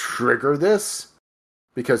that trigger this?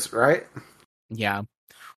 Because, right? Yeah.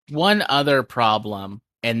 One other problem,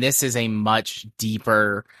 and this is a much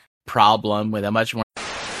deeper problem with a much more...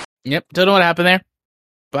 Yep, don't know what happened there.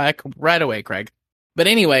 Back right away, Craig. But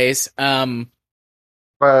anyways, well,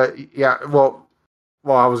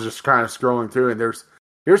 I was just kind of scrolling through, and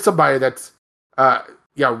here's somebody that's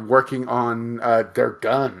working on their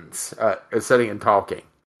guns, sitting and talking.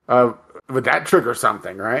 Would that trigger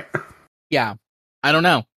something, right? Yeah. I don't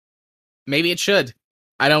know. Maybe it should.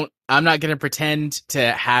 I'm not going to pretend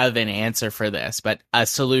to have an answer for this, but a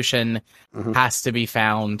solution has to be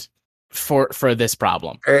found for this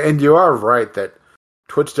problem. And you are right that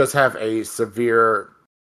Twitch does have a severe,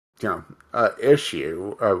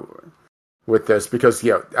 issue with this, because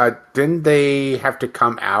didn't they have to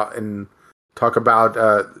come out and talk about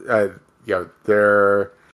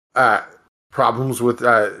their problems with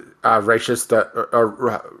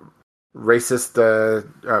racist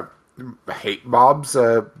hate mobs,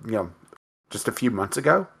 just a few months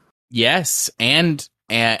ago? Yes, and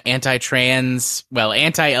anti-trans,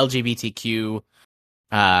 anti-LGBTQ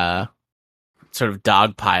sort of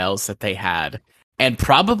dog piles that they had, and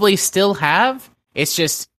probably still have. It's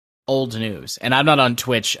just old news, and I'm not on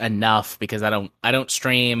Twitch enough because I don't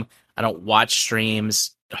stream, I don't watch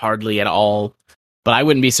streams hardly at all, but I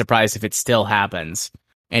wouldn't be surprised if it still happens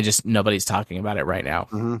and just nobody's talking about it right now.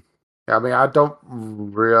 Mm-hmm. I mean, I don't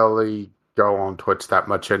really go on Twitch that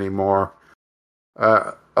much anymore.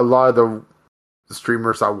 A lot of the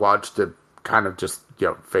streamers I watched have kind of just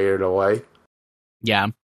faded away. Yeah.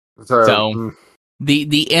 So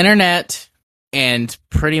the internet and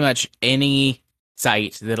pretty much any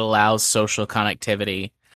site that allows social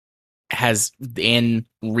connectivity has in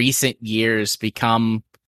recent years become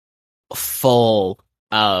full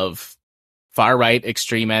of far-right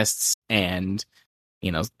extremists and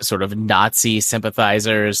sort of Nazi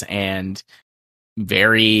sympathizers and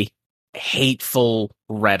very hateful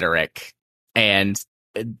rhetoric. And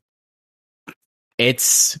I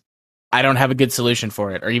don't have a good solution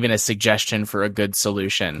for it, or even a suggestion for a good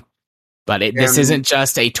solution. But this isn't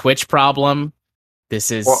just a Twitch problem.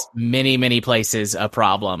 This is many, many places a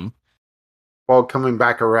problem. Well, coming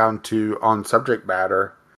back around to on subject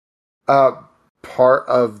matter, part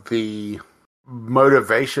of the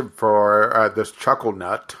motivation for this chuckle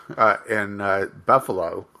nut in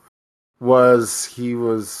Buffalo was he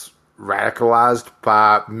was radicalized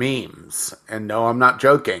by memes. And no, I'm not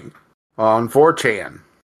joking. On 4chan.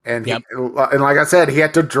 And and like I said, he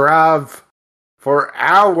had to drive for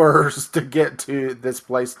hours to get to this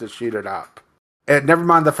place to shoot it up. And never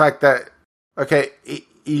mind the fact that, okay,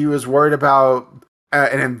 he was worried about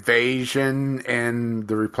an invasion and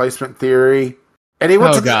the replacement theory. And he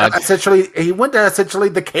went to essentially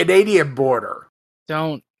the Canadian border.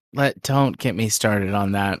 Don't get me started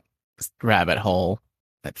on that rabbit hole.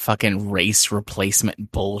 That fucking race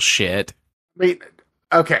replacement bullshit. I mean,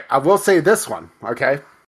 okay, I will say this one, okay?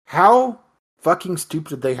 How fucking stupid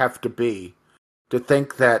did they have to be to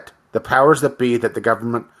think that the powers that be, that the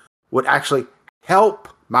government would actually help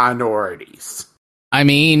minorities? I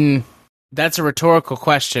mean, that's a rhetorical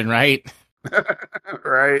question, right?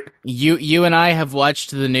 Right. You and I have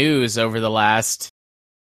watched the news over the last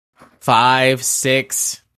 5,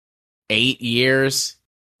 6, 8 years,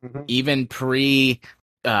 even pre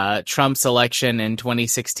Trump's election in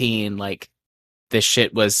 2016. Like, this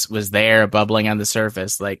shit was there, bubbling on the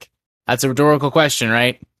surface. Like, that's a rhetorical question,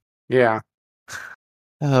 right? Yeah.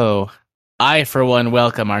 Oh, I for one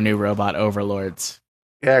welcome our new robot overlords.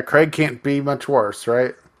 Yeah, Craig can't be much worse,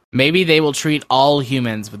 right? Maybe they will treat all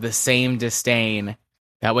humans with the same disdain.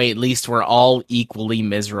 That way, at least we're all equally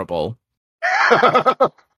miserable.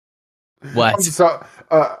 What? So,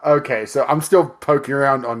 okay, so I'm still poking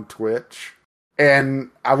around on Twitch,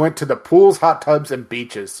 and I went to the pools, hot tubs, and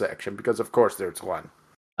beaches section, because of course there's one.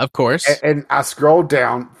 Of course. And I scrolled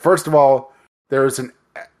down. First of all, there's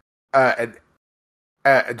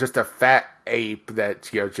just a fat ape that's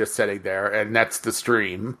just sitting there, and that's the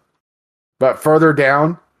stream. But further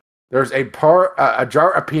down, there's a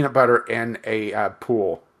jar of peanut butter in a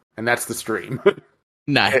pool, and that's the stream.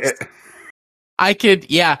 Nice. I could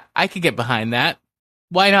get behind that.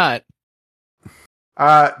 Why not?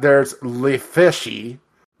 There's Le Fishy,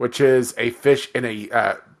 which is a fish in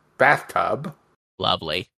a bathtub.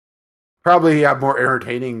 Lovely. Probably more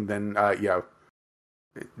entertaining than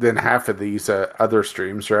than half of these other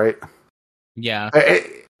streams, right? Yeah.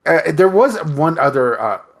 There was one other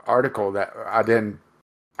article that I didn't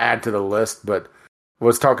add to the list, but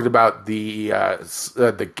was talking about the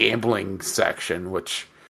gambling section, which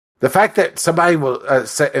the fact that somebody will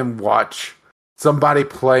sit and watch somebody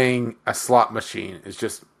playing a slot machine is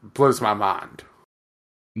just blows my mind.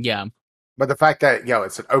 Yeah. But the fact that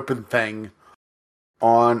it's an open thing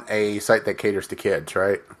on a site that caters to kids,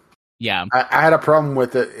 right? Yeah. I had a problem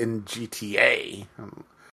with it in GTA.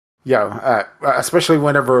 Especially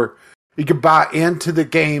whenever you could buy into the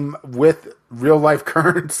game with real life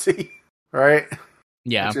currency, right?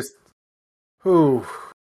 Yeah. It's just,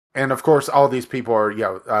 and of course, all these people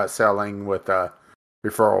are selling with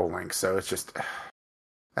referral links, so it's just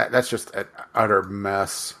that's just an utter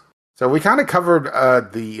mess. So we kind of covered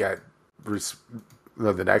the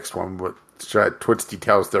next one, which Twitch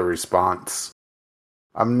details the response.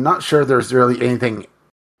 I'm not sure there's really anything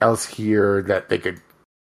else here that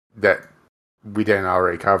we didn't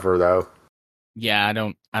already cover, though. Yeah, I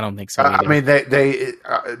don't think so either. I mean, they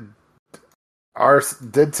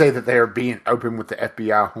did say that they are being open with the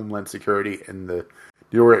FBI, Homeland Security, and the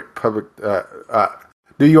New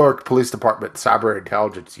York Police Department Cyber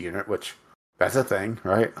Intelligence Unit, which that's a thing,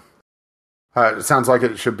 right? It sounds like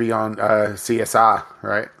it should be on CSI,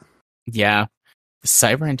 right? Yeah, the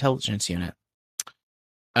Cyber Intelligence Unit.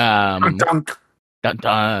 Dun.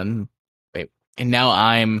 Wait, and now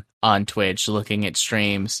I'm on Twitch looking at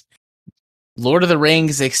streams. Lord of the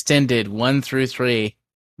Rings Extended 1 through 3.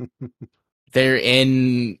 They're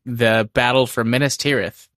in the battle for Minas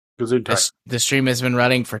Tirith. The stream has been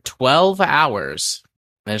running for 12 hours.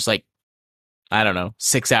 There's 6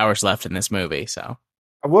 hours left in this movie. So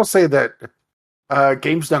I will say that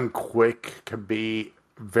games done quick can be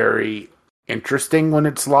very interesting when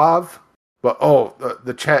it's live. But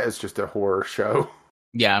the chat is just a horror show.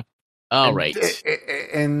 Yeah. All right.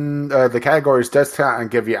 And the categories does kind of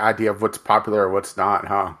give you an idea of what's popular or what's not,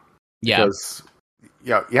 huh? Yeah. Because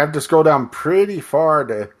you have to scroll down pretty far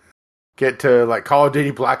to get to Call of Duty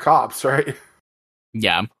Black Ops, right?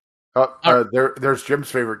 Yeah. There's Jim's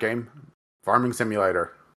favorite game, Farming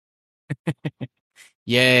Simulator.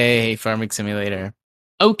 Yay, Farming Simulator.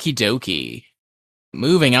 Okie dokie.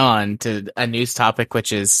 Moving on to a news topic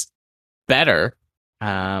which is better.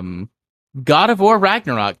 God of War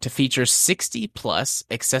Ragnarok to feature 60 plus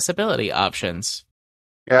accessibility options.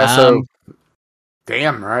 Yeah, so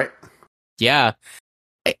damn, right? Yeah.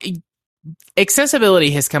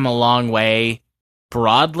 Accessibility has come a long way,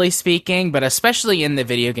 broadly speaking, but especially in the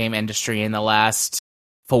video game industry in the last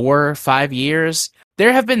 4 or 5 years.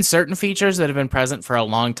 There have been certain features that have been present for a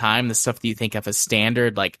long time. The stuff that you think of as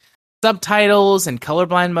standard, like subtitles and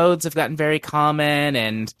colorblind modes have gotten very common,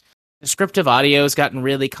 and descriptive audio has gotten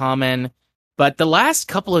really common. But the last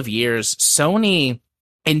couple of years, Sony,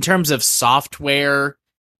 in terms of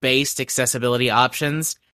software-based accessibility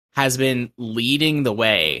options, has been leading the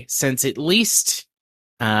way since at least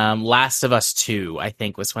Last of Us 2, I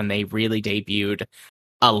think, was when they really debuted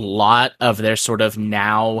a lot of their sort of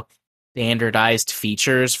now standardized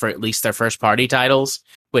features for at least their first-party titles,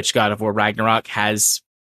 which God of War Ragnarok has,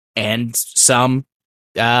 and some.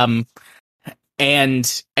 And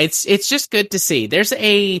it's just good to see. There's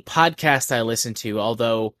a podcast I listen to,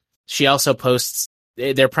 although she also posts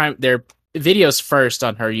their videos first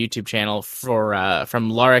on her YouTube channel from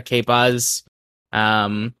Laura K. Buzz.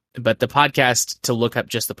 But the podcast, to look up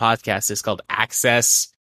just the podcast, is called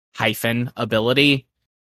Access-Ability,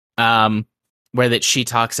 where that she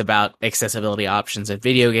talks about accessibility options in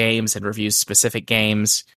video games and reviews specific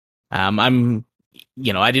games. I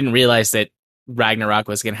didn't realize that Ragnarok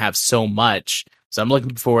was going to have so much, so I'm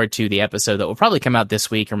looking forward to the episode that will probably come out this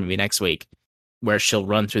week or maybe next week, where she'll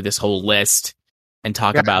run through this whole list and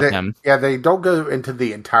talk about them. Yeah, they don't go into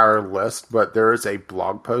the entire list, but there is a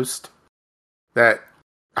blog post that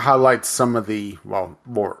highlights some of the,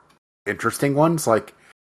 more interesting ones, like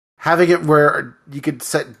having it where you could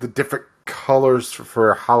set the different colors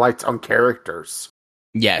for highlights on characters.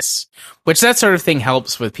 Yes, which that sort of thing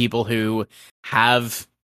helps with people who have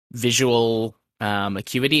visual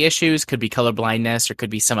acuity issues. Could be color blindness, or could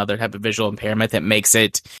be some other type of visual impairment that makes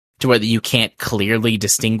it to where you can't clearly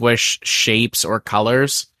distinguish shapes or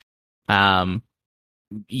colors.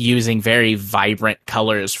 Using very vibrant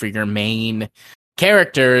colors for your main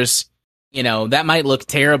characters, that might look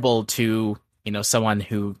terrible to, someone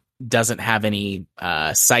who doesn't have any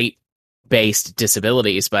sight-based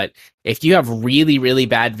disabilities. But if you have really, really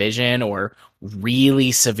bad vision or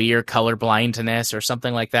really severe color blindness or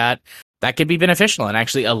something like that, that could be beneficial and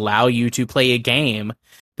actually allow you to play a game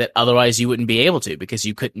that otherwise you wouldn't be able to, because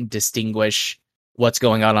you couldn't distinguish what's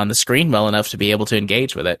going on the screen well enough to be able to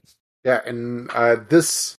engage with it. Yeah, and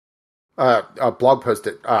this blog post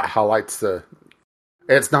that highlights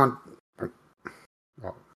it's not,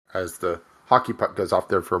 as the hockey puck goes off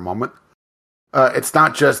there for a moment, it's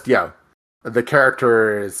not just, the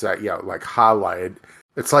character is, like highlighted.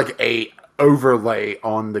 It's like a overlay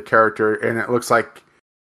on the character, and it looks like,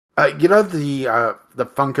 the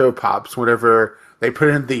Funko Pops, whenever they put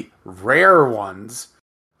in the rare ones,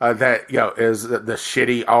 that, is the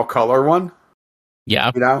shitty all-color one.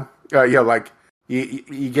 Yeah. Like,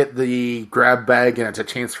 you get the grab bag, and it's a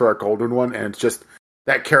chance for a golden one, and it's just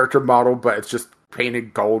that character model, but it's just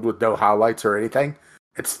painted gold with no highlights or anything.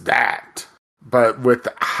 It's that, but with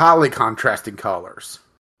highly contrasting colors.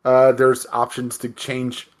 There's options to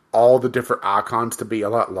change all the different icons to be a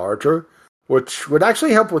lot larger, which would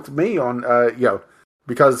actually help with me on,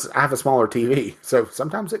 because I have a smaller TV, so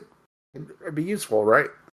sometimes it'd be useful, right?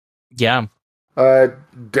 Yeah.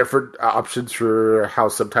 Different options for how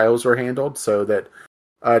subtitles are handled, so that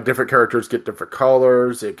different characters get different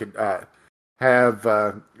colors. It could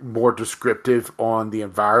have more descriptive on the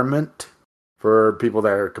environment for people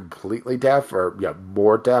that are completely deaf, or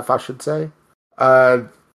more deaf, I should say.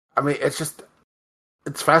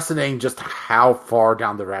 It's fascinating just how far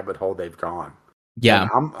down the rabbit hole they've gone. Yeah.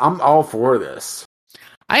 And I'm all for this.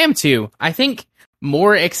 I am too. I think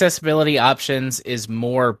more accessibility options is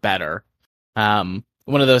more better. One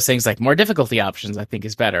of those things, like more difficulty options, I think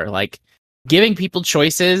is better. Like giving people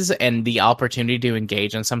choices and the opportunity to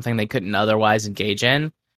engage in something they couldn't otherwise engage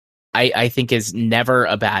in, I think is never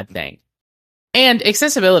a bad thing. And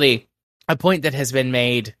accessibility, a point that has been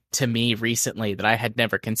made to me recently that I had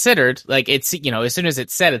never considered, like it's, as soon as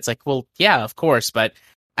it's said, it's like, well, yeah, of course, but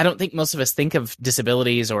I don't think most of us think of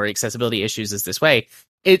disabilities or accessibility issues as this way.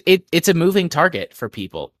 It's a moving target for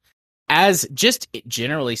people. As just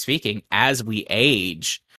generally speaking, as we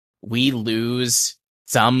age, we lose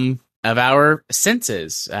some of our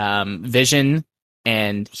senses. Vision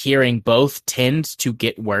and hearing both tend to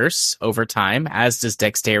get worse over time, as does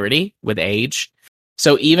dexterity with age.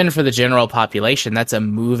 So even for the general population, that's a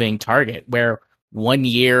moving target, where 1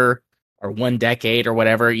 year or 1 decade or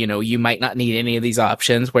whatever, you might not need any of these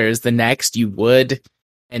options, whereas the next you would,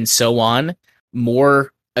 and so on.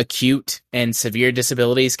 More acute and severe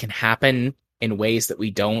disabilities can happen in ways that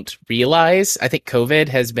we don't realize. I think COVID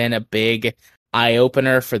has been a big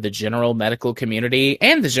eye-opener for the general medical community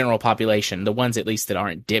and the general population, the ones at least that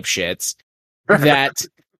aren't dipshits, that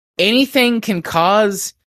anything can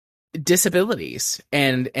cause disabilities,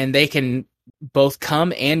 and they can both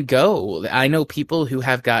come and go. I know people who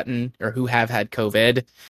have gotten or who have had COVID,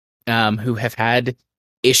 who have had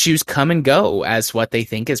issues come and go as what they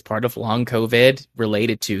think is part of long COVID,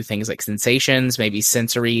 related to things like sensations, maybe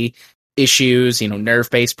sensory issues,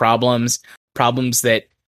 nerve-based problems that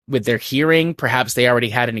with their hearing, perhaps they already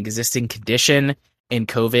had an existing condition and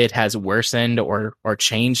COVID has worsened or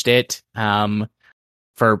changed it,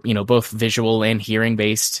 for, both visual and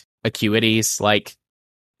hearing-based acuities. Like,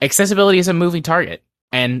 accessibility is a moving target,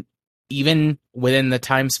 and even within the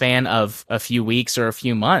time span of a few weeks or a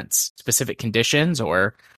few months, specific conditions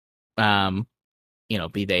or,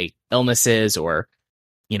 be they illnesses or,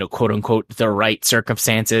 quote unquote, the right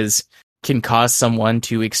circumstances can cause someone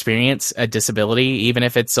to experience a disability, even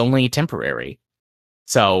if it's only temporary.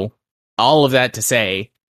 So all of that to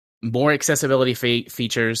say, more accessibility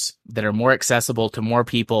features that are more accessible to more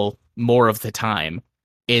people more of the time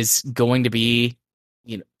is going to be,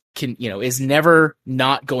 is never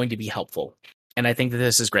not going to be helpful. And I think that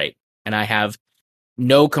this is great. And I have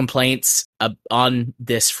no complaints on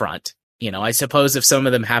this front. I suppose if some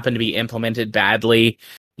of them happen to be implemented badly,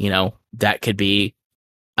 that could be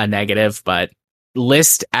a negative, but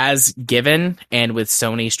list as given, and with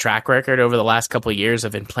Sony's track record over the last couple of years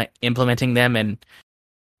of implementing them in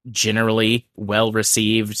generally well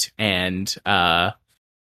received and,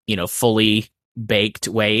 fully baked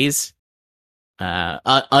ways,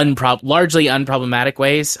 largely unproblematic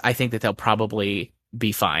ways, I think that they'll probably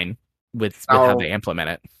be fine with how they implement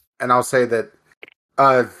it. And I'll say that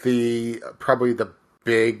probably the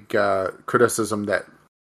big criticism that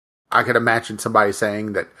I could imagine somebody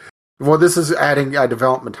saying that, well, this is adding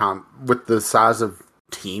development time with the size of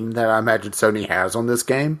team that I imagine Sony has on this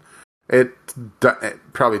game. It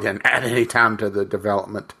probably didn't add any time to the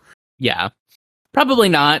development. Yeah, probably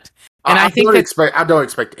not. And I don't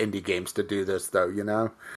expect indie games to do this, though.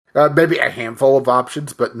 Maybe a handful of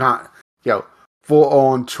options, but not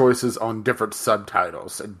full-on choices on different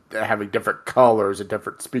subtitles and having different colors and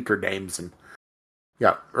different speaker names and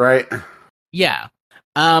right. Yeah,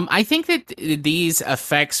 I think that these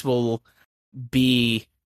effects will be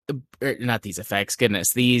not these effects.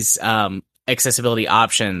 Goodness, these accessibility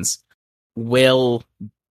options will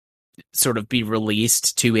sort of be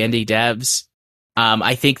released to indie devs.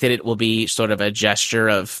 I think that it will be sort of a gesture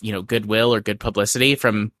of, goodwill or good publicity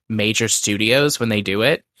from major studios when they do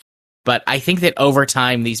it. But I think that over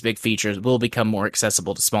time, these big features will become more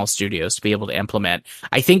accessible to small studios to be able to implement.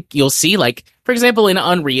 I think you'll see, like, for example, in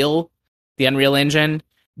Unreal, the Unreal Engine,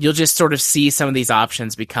 you'll just sort of see some of these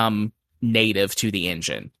options become native to the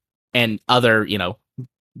engine, and other,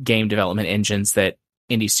 game development engines that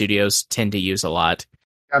indie studios tend to use a lot.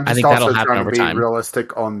 I think that'll happen over time.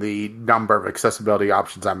 Realistic on the number of accessibility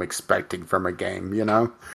options I'm expecting from a game.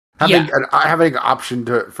 Having an option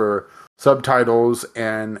for subtitles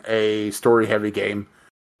in a story-heavy game,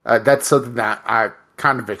 that's something that I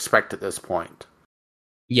kind of expect at this point.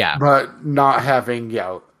 Yeah, but not having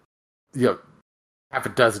half a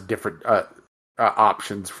dozen different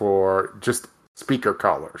options for just speaker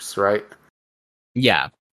colors, right? Yeah.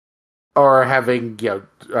 Or having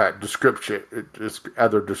description,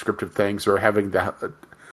 other descriptive things, or having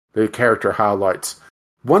the character highlights.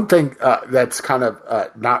 One thing that's kind of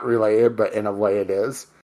not related, but in a way it is.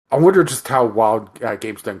 I wonder just how wild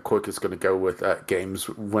Games Done Quick is going to go with games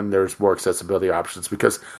when there's more accessibility options,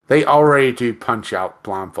 because they already do Punch-Out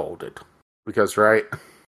blindfolded. Right?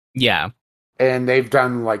 Yeah. And they've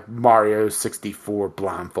done like Mario 64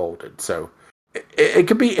 blindfolded, so it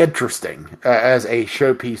could be interesting as a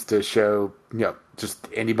showpiece to show, just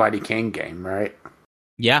anybody can game, right?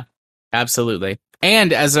 Yeah, absolutely.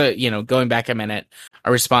 And as going back a minute,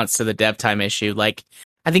 a response to the dev time issue, like,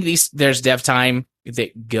 I think there's dev time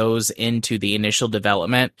that goes into the initial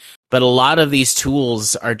development, but a lot of these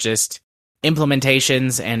tools are just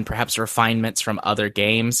implementations and perhaps refinements from other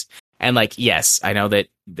games. And like, yes, I know that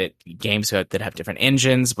games that have different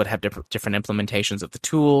engines would have different implementations of the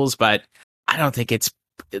tools, but I don't think it's,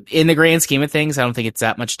 in the grand scheme of things, I don't think it's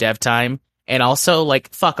that much dev time. And also,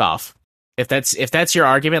 like, fuck off. If that's your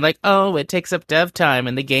argument, like, oh, it takes up dev time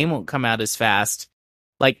and the game won't come out as fast,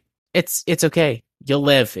 like, it's okay. You'll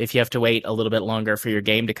live if you have to wait a little bit longer for your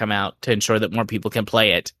game to come out to ensure that more people can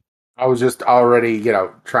play it. I was just already,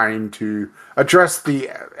 trying to address the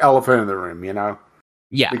elephant in the room,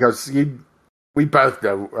 Yeah. because we both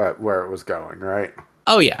know where it was going, right?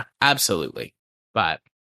 Oh, yeah, absolutely. But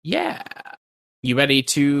yeah. You ready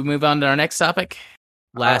to move on to our next topic?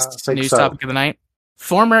 I Last think news so. topic of the night.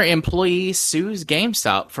 Former employee sues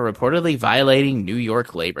GameStop for reportedly violating New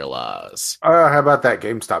York labor laws. How about that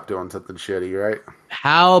GameStop doing something shitty, right?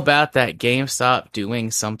 How about that GameStop doing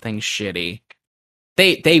something shitty?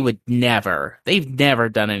 They would never. They've never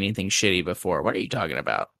done anything shitty before. What are you talking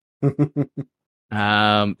about?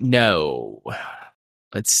 No.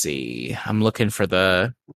 Let's see. I'm looking for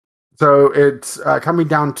the. So it's coming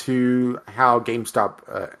down to how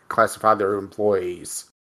GameStop classify their employees.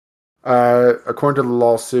 According to the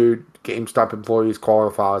lawsuit, GameStop employees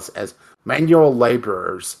qualifies as manual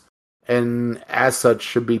laborers, and as such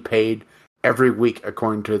should be paid every week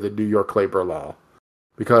according to the New York labor law.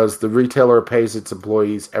 Because the retailer pays its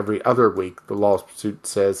employees every other week, the lawsuit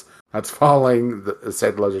says that's following the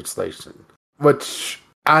said legislation. Which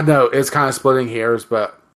I know is kind of splitting hairs,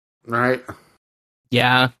 but right?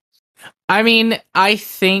 Yeah. I mean, I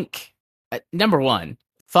think number one,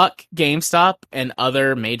 fuck GameStop and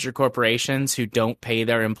other major corporations who don't pay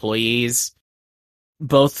their employees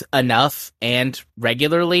both enough and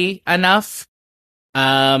regularly enough.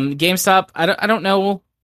 GameStop, I don't know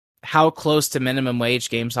how close to minimum wage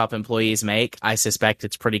GameStop employees make. I suspect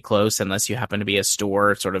it's pretty close unless you happen to be a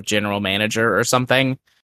store sort of general manager or something.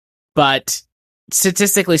 But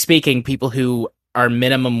statistically speaking, people who are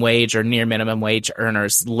minimum wage or near minimum wage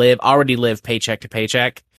earners already live paycheck to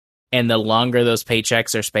paycheck. And the longer those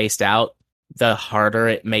paychecks are spaced out, the harder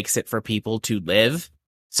it makes it for people to live.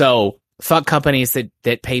 So fuck companies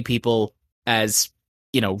that pay people as,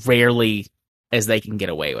 rarely as they can get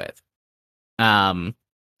away with.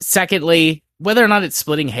 Secondly, whether or not it's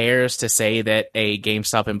splitting hairs to say that a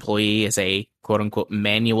GameStop employee is a quote unquote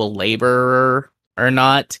manual laborer or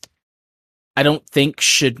not, I don't think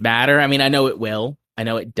should matter. I mean, I know it will. I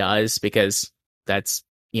know it does because that's,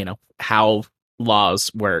 how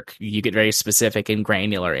laws work. You get very specific and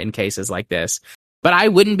granular in cases like this. But I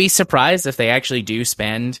wouldn't be surprised if they actually do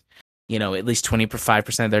spend, at least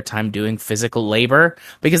 25% of their time doing physical labor,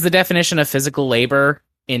 because the definition of physical labor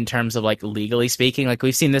in terms of like legally speaking, like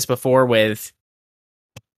we've seen this before with,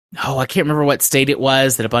 I can't remember what state it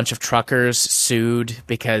was that a bunch of truckers sued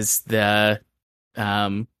because the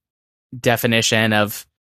definition of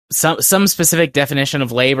some specific definition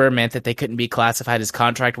of labor meant that they couldn't be classified as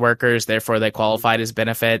contract workers, therefore they qualified as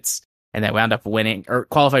benefits, and they wound up winning, or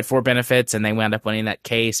qualified for benefits, and they wound up winning that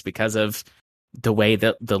case because of the way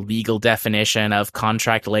that the legal definition of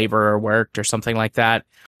contract laborer worked or something like that.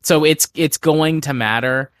 So it's going to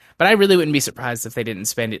matter, but I really wouldn't be surprised if they didn't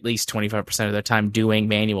spend at least 25% of their time doing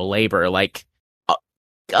manual labor, like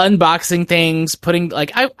unboxing things, putting,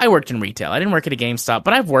 like, I worked in retail. I didn't work at a GameStop,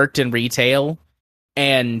 but I've worked in retail,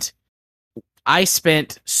 and I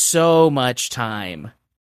spent so much time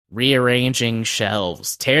rearranging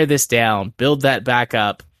shelves, tear this down, build that back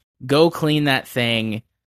up, go clean that thing,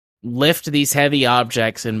 lift these heavy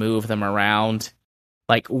objects and move them around.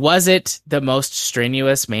 Like, was it the most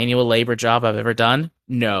strenuous manual labor job I've ever done?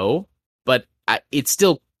 No, but it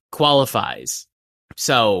still qualifies.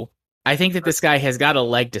 So I think that this guy has got a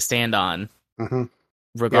leg to stand on,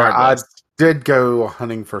 regardless. Yeah, I did go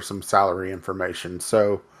hunting for some salary information,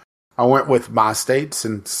 so I went with my state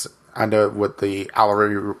since I know what the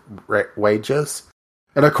hourly wages.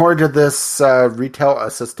 And according to this, retail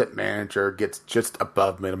assistant manager gets just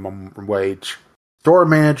above minimum wage. Store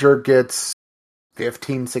manager gets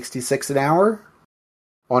 $15.66 an hour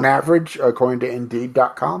on average, according to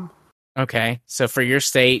Indeed.com. Okay, so for your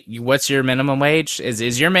state, what's your minimum wage?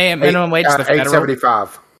 Is your minimum wage the federal?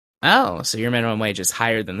 $8.75. Oh, so your minimum wage is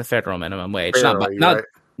higher than the federal minimum wage. Barely,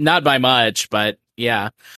 Not by much, but yeah.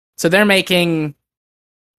 So they're making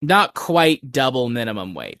not quite double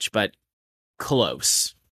minimum wage, but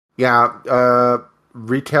close. Yeah,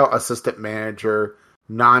 retail assistant manager,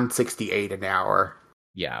 $9.68 an hour.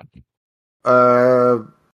 Yeah.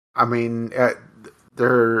 I mean,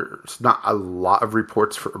 there's not a lot of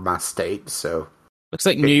reports for my state, so Looks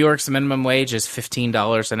like New York's minimum wage is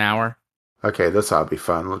 $15 an hour. Okay, this ought to be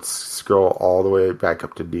fun. Let's scroll all the way back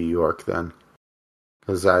up to New York then.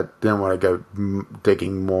 Because I didn't want to go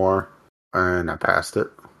digging more. And I passed it.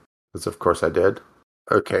 Because of course I did.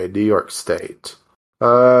 Okay, New York State.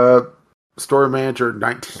 Store manager,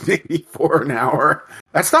 $19.84 an hour.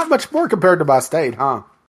 That's not much more compared to my state, huh?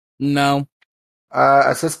 No.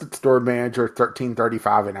 Assistant store manager,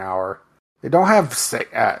 $13.35 an hour. They don't have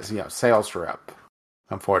sales rep,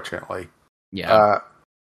 unfortunately. Yeah.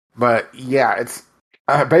 But yeah, it's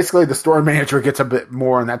Basically, the store manager gets a bit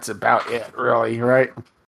more, and that's about it, really, right?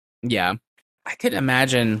 Yeah. I could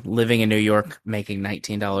imagine living in New York making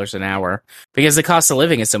 $19 an hour because the cost of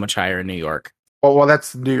living is so much higher in New York. Well,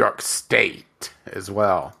 that's New York State as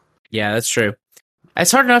well. Yeah, that's true.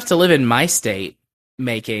 It's hard enough to live in my state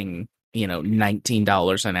making,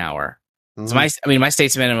 $19 an hour. So my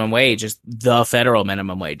state's minimum wage is the federal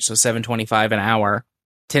minimum wage, so $7.25 an hour.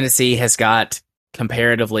 Tennessee has got,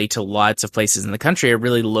 comparatively to lots of places in the country, a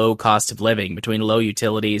really low cost of living between low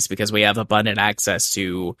utilities because we have abundant access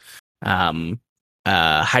to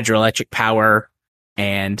hydroelectric power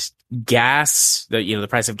and gas. The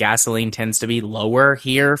price of gasoline tends to be lower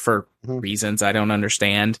here for reasons I don't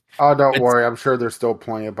understand. Oh, don't worry. I'm sure there's still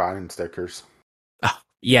plenty of Biden stickers. Oh,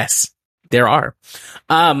 yes, there are.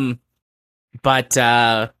 But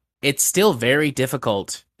it's still very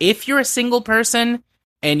difficult. If you're a single person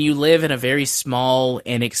and you live in a very small,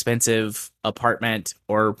 inexpensive apartment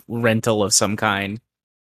or rental of some kind,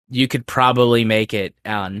 you could probably make it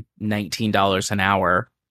on $19 an hour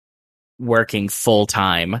working full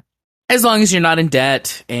time. As long as you're not in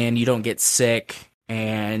debt and you don't get sick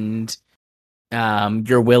and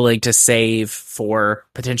you're willing to save for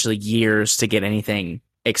potentially years to get anything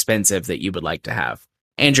expensive that you would like to have.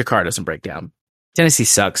 And your car doesn't break down. Tennessee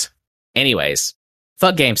sucks. Anyways,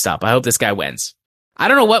 fuck GameStop. I hope this guy wins. I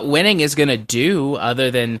don't know what winning is going to do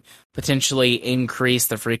other than potentially increase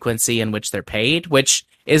the frequency in which they're paid, which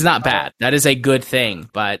is not bad. That is a good thing,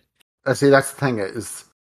 but... See, that's the thing is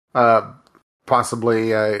possibly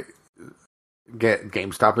get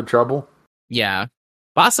GameStop in trouble. Yeah,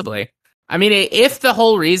 possibly. I mean, if the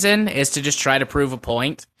whole reason is to just try to prove a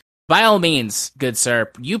point, by all means, good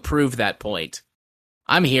sir, you prove that point.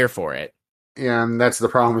 I'm here for it. Yeah, and that's the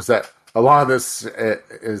problem is that a lot of this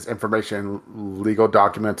is information, legal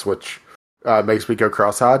documents, which makes me go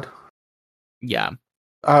cross-eyed. Yeah.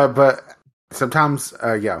 But sometimes,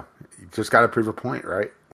 you just got to prove a point,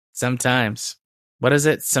 right? Sometimes. What is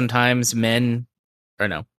it? Sometimes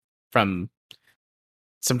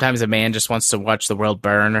sometimes a man just wants to watch the world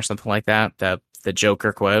burn or something like that. The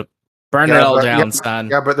Joker quote. Burn it all down, son.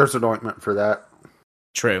 Yeah, but there's an ointment for that.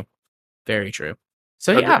 True. Very true.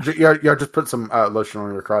 So yeah, just put some lotion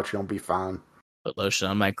on your crotch. You'll be fine. Put lotion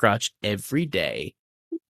on my crotch every day.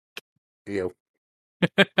 Ew.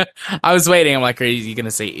 I was waiting. I'm like, are you gonna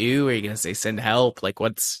say ew? Are you gonna say send help? Like,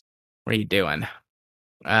 what are you doing?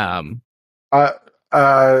 Trying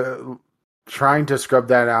to scrub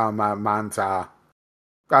that out of my mind's eye.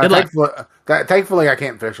 Thankfully, I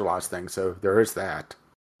can't visualize things, so there is that.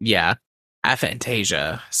 Yeah,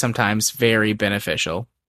 aphantasia sometimes very beneficial.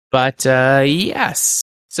 But, yes.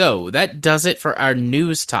 So, that does it for our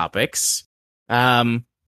news topics. It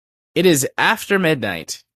is after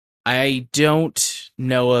midnight. I don't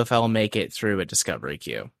know if I'll make it through a discovery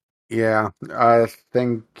queue. Yeah, I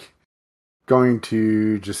think going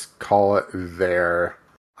to just call it there.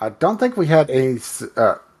 I don't think we had we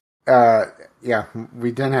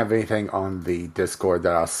didn't have anything on the Discord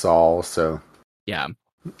that I saw, so... Yeah.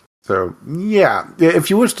 So, yeah, if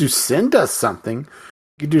you wish to send us something...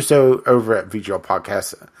 You can do so over at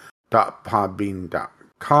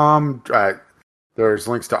vglpodcast.podbean.com. There's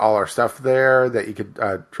links to all our stuff there that you could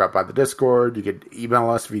drop by the Discord. You could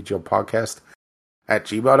email us,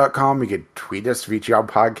 vglpodcast@gmail.com. You could tweet us,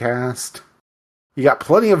 vglpodcast. You got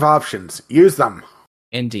plenty of options. Use them.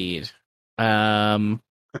 Indeed. What's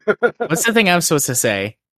the thing I'm supposed to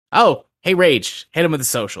say? Oh, hey, Rage. Hit him with the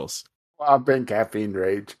socials. Well, I've been Caffeine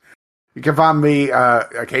Rage. You can find me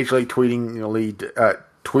occasionally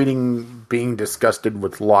tweeting being disgusted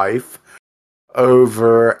with life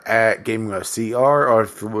over at Gaming with CR, or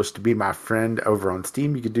if you wish to be my friend over on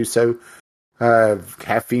Steam, you can do so.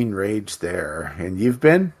 Caffeine Rage there. And you've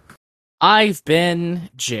been? I've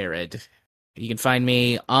been Jared. You can find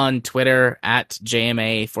me on Twitter at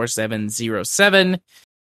JMA4707.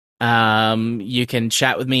 You can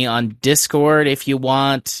chat with me on Discord if you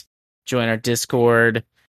want. Join our Discord.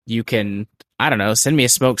 You can, I don't know, send me a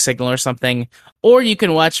smoke signal or something. Or you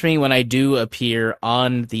can watch me when I do appear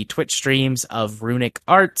on the Twitch streams of Runic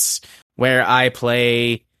Arts, where I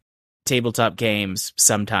play tabletop games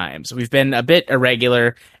sometimes. We've been a bit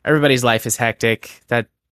irregular. Everybody's life is hectic.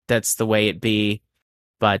 That's the way it be.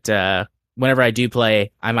 But whenever I do play,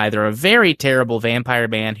 I'm either a very terrible vampire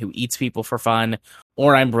man who eats people for fun,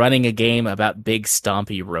 or I'm running a game about big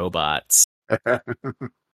stompy robots.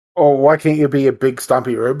 Oh, why can't you be a big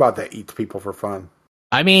stompy robot that eats people for fun?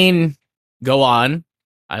 I mean, go on.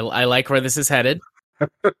 I like where this is headed.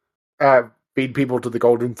 Feed people to the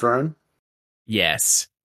golden throne? Yes.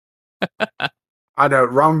 I know,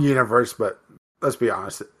 wrong universe, but let's be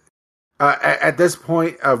honest. At this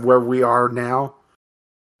point of where we are now,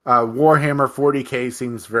 Warhammer 40k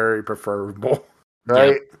seems very preferable,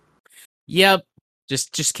 right? Yep.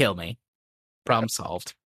 Just kill me. Problem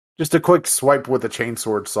solved. Just a quick swipe with a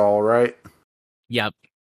chainsword saw, right? Yep.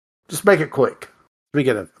 Just make it quick.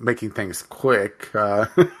 Speaking of making things quick,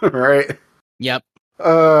 right? Yep.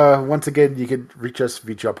 Once again, you can reach us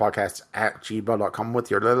vglpodcast@gmail.com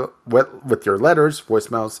with your letters,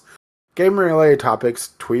 voicemails, game-related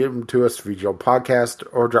topics. Tweet them to us, VGL Podcast,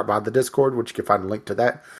 or drop by the Discord, which you can find a link to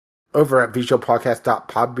that over at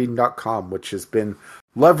vglpodcast.podbean.com, which has been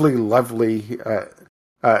lovely.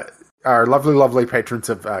 Our lovely patrons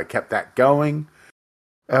have kept that going,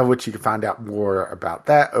 which you can find out more about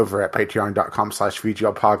that over at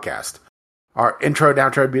patreon.com/VGLpodcast. Our intro and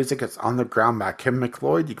outro music is On the Ground by Kim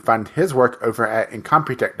McLeod. You can find his work over at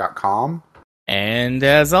incompetech.com. And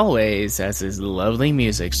as always, as his lovely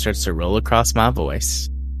music starts to roll across my voice,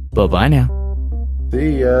 bye-bye now.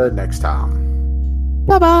 See ya next time.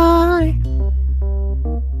 Bye-bye.